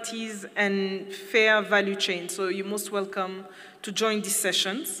 inequalities, and fair value chain. So you're most welcome to join these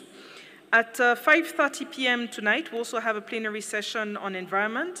sessions. At 5:30 p.m. tonight, we also have a plenary session on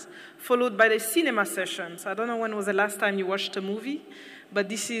environment, followed by the cinema session. So I don't know when was the last time you watched a movie, but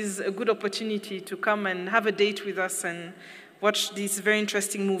this is a good opportunity to come and have a date with us and watch this very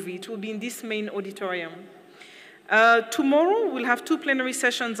interesting movie. It will be in this main auditorium. Tomorrow, we'll have 2 plenary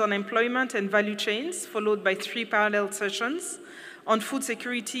sessions on employment and value chains, followed by 3 parallel sessions on food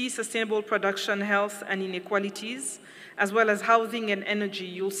security, sustainable production, health, and inequalities, as well as housing and energy.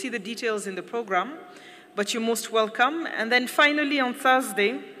 You'll see the details in the program, but you're most welcome. And then finally, on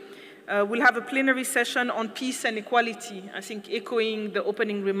Thursday, we'll have a plenary session on peace and equality, I think echoing the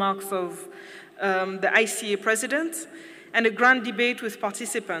opening remarks of the ICA president, and a grand debate with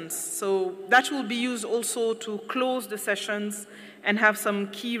participants. So that will be used also to close the sessions and have some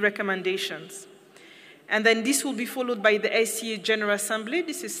key recommendations. And then this will be followed by the ICA General Assembly.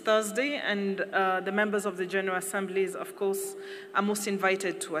 This is Thursday, and the members of the General Assemblies, of course, are most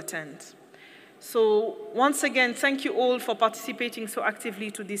invited to attend. So once again, thank you all for participating so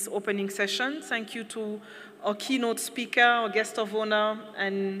actively to this opening session. Thank you to our keynote speaker, our guest of honor,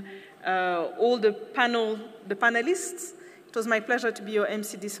 and all the panelists. It was my pleasure to be your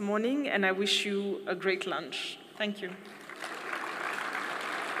MC this morning, and I wish you a great lunch. Thank you.